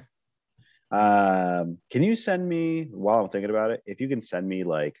on there. Can you send me, while I'm thinking about it, if you can send me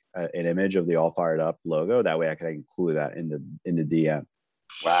like an image of the All Fired Up logo, that way I can include that in the DM.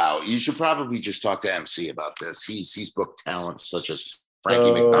 Wow, you should probably just talk to MC about this. He's booked talent such as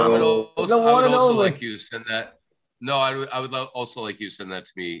Frankie McDonald. I would also like you to send that. No, I would also like you to send that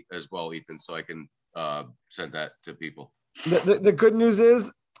to me as well, Ethan, so I can send that to people. The good news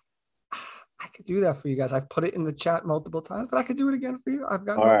is I could do that for you guys. I've put it in the chat multiple times, but I could do it again for you. I've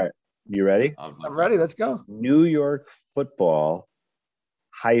got all right. You ready? I'm ready. Let's go. New York football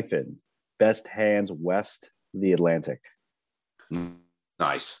 - best hands west of the Atlantic.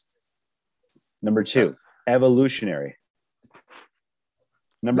 Nice. Number 2, evolutionary.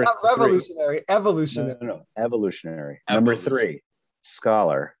 Number Not revolutionary, 3, evolutionary. No, evolutionary. Number 3,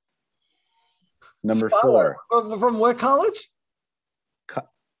 scholar. Number 4, from what college?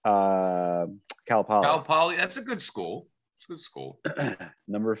 Cal Poly. Cal Poly, that's a good school. It's a good school.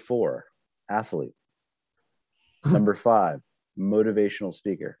 Number 4, athlete. Number 5, motivational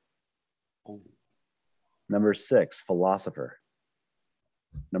speaker. Oh. Number 6, philosopher.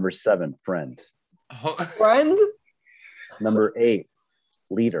 Number 7, friend. Friend? Number 8,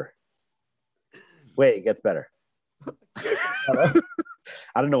 leader. Wait, it gets better.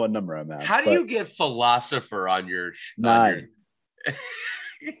 I don't know what number I'm at. How do you get philosopher on your 9?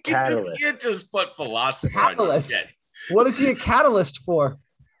 You Catalyst. can't just put philosopher Catalyst. on your shit. What is he a catalyst for?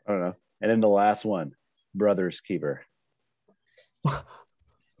 I don't know. And then the last one, brother's keeper.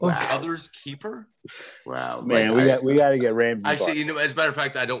 Brother's keeper? Wow, Man, we got to get Ramsey. Actually, as a matter of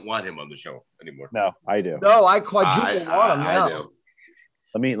fact, I don't want him on the show anymore. No, I do. No, I quadruple want him now. I do.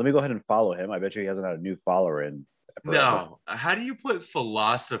 Let me go ahead and follow him. I bet you he hasn't had a new follower in forever. No. How do you put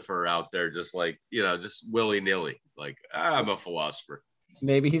philosopher out there just like, just willy-nilly? Like, I'm a philosopher.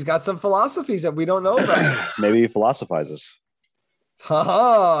 Maybe he's got some philosophies that we don't know about. Maybe he philosophizes.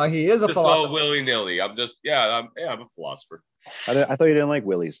 Ha he is a Just all philosopher. willy-nilly. I'm a philosopher. I thought you didn't like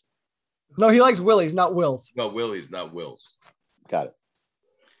Willies. No, he likes Willies, not Wills. No, Willie's, not Wills. Got it.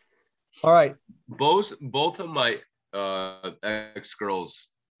 All right. Both of my ex-girls'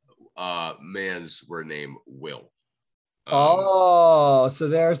 mans were named Will. So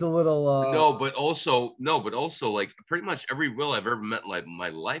there's the little No, but also like pretty much every Will I've ever met in my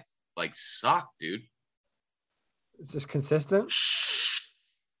life like sucked, dude. It's just consistent.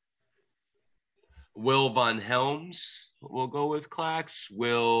 Will Von Helms, we'll go with Clax.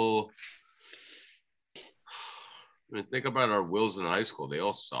 Will, think about our Wills in high school. They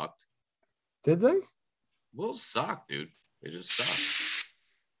all sucked. Did they? Wills suck, dude. They just suck.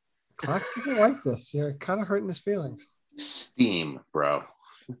 Clark doesn't like this. You're kind of hurting his feelings. Steam, bro.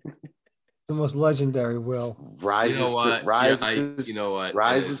 The most legendary Will. Rises You know what? rises, you know what?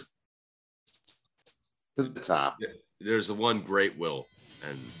 rises to the top. There's the one great Will,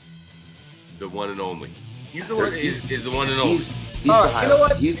 and the one and only. He's the one. Is the one and only. He's All the right, Highlander. you know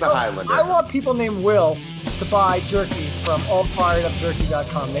what? He's the Highlander. I want people named Will to buy jerky from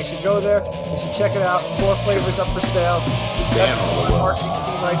allfiredupjerky.com. They should go there. They should check it out. 4 flavors up for sale. Japan all the Marketing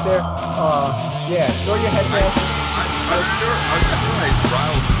team right there. Yeah, throw your head down. I'm sure I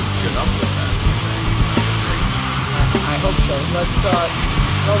riled some shit up with that. I hope so. Let's tell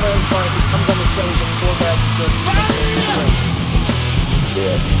everybody if he comes on the show, he gets 4 bags of jerky.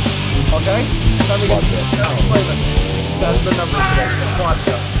 Yeah. Okay? Then we get flavor. That's the number today. The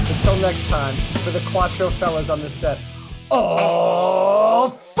Quattro. Until next time, for the Quattro fellas on the set. Oh,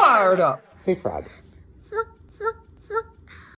 fired up. Say frog.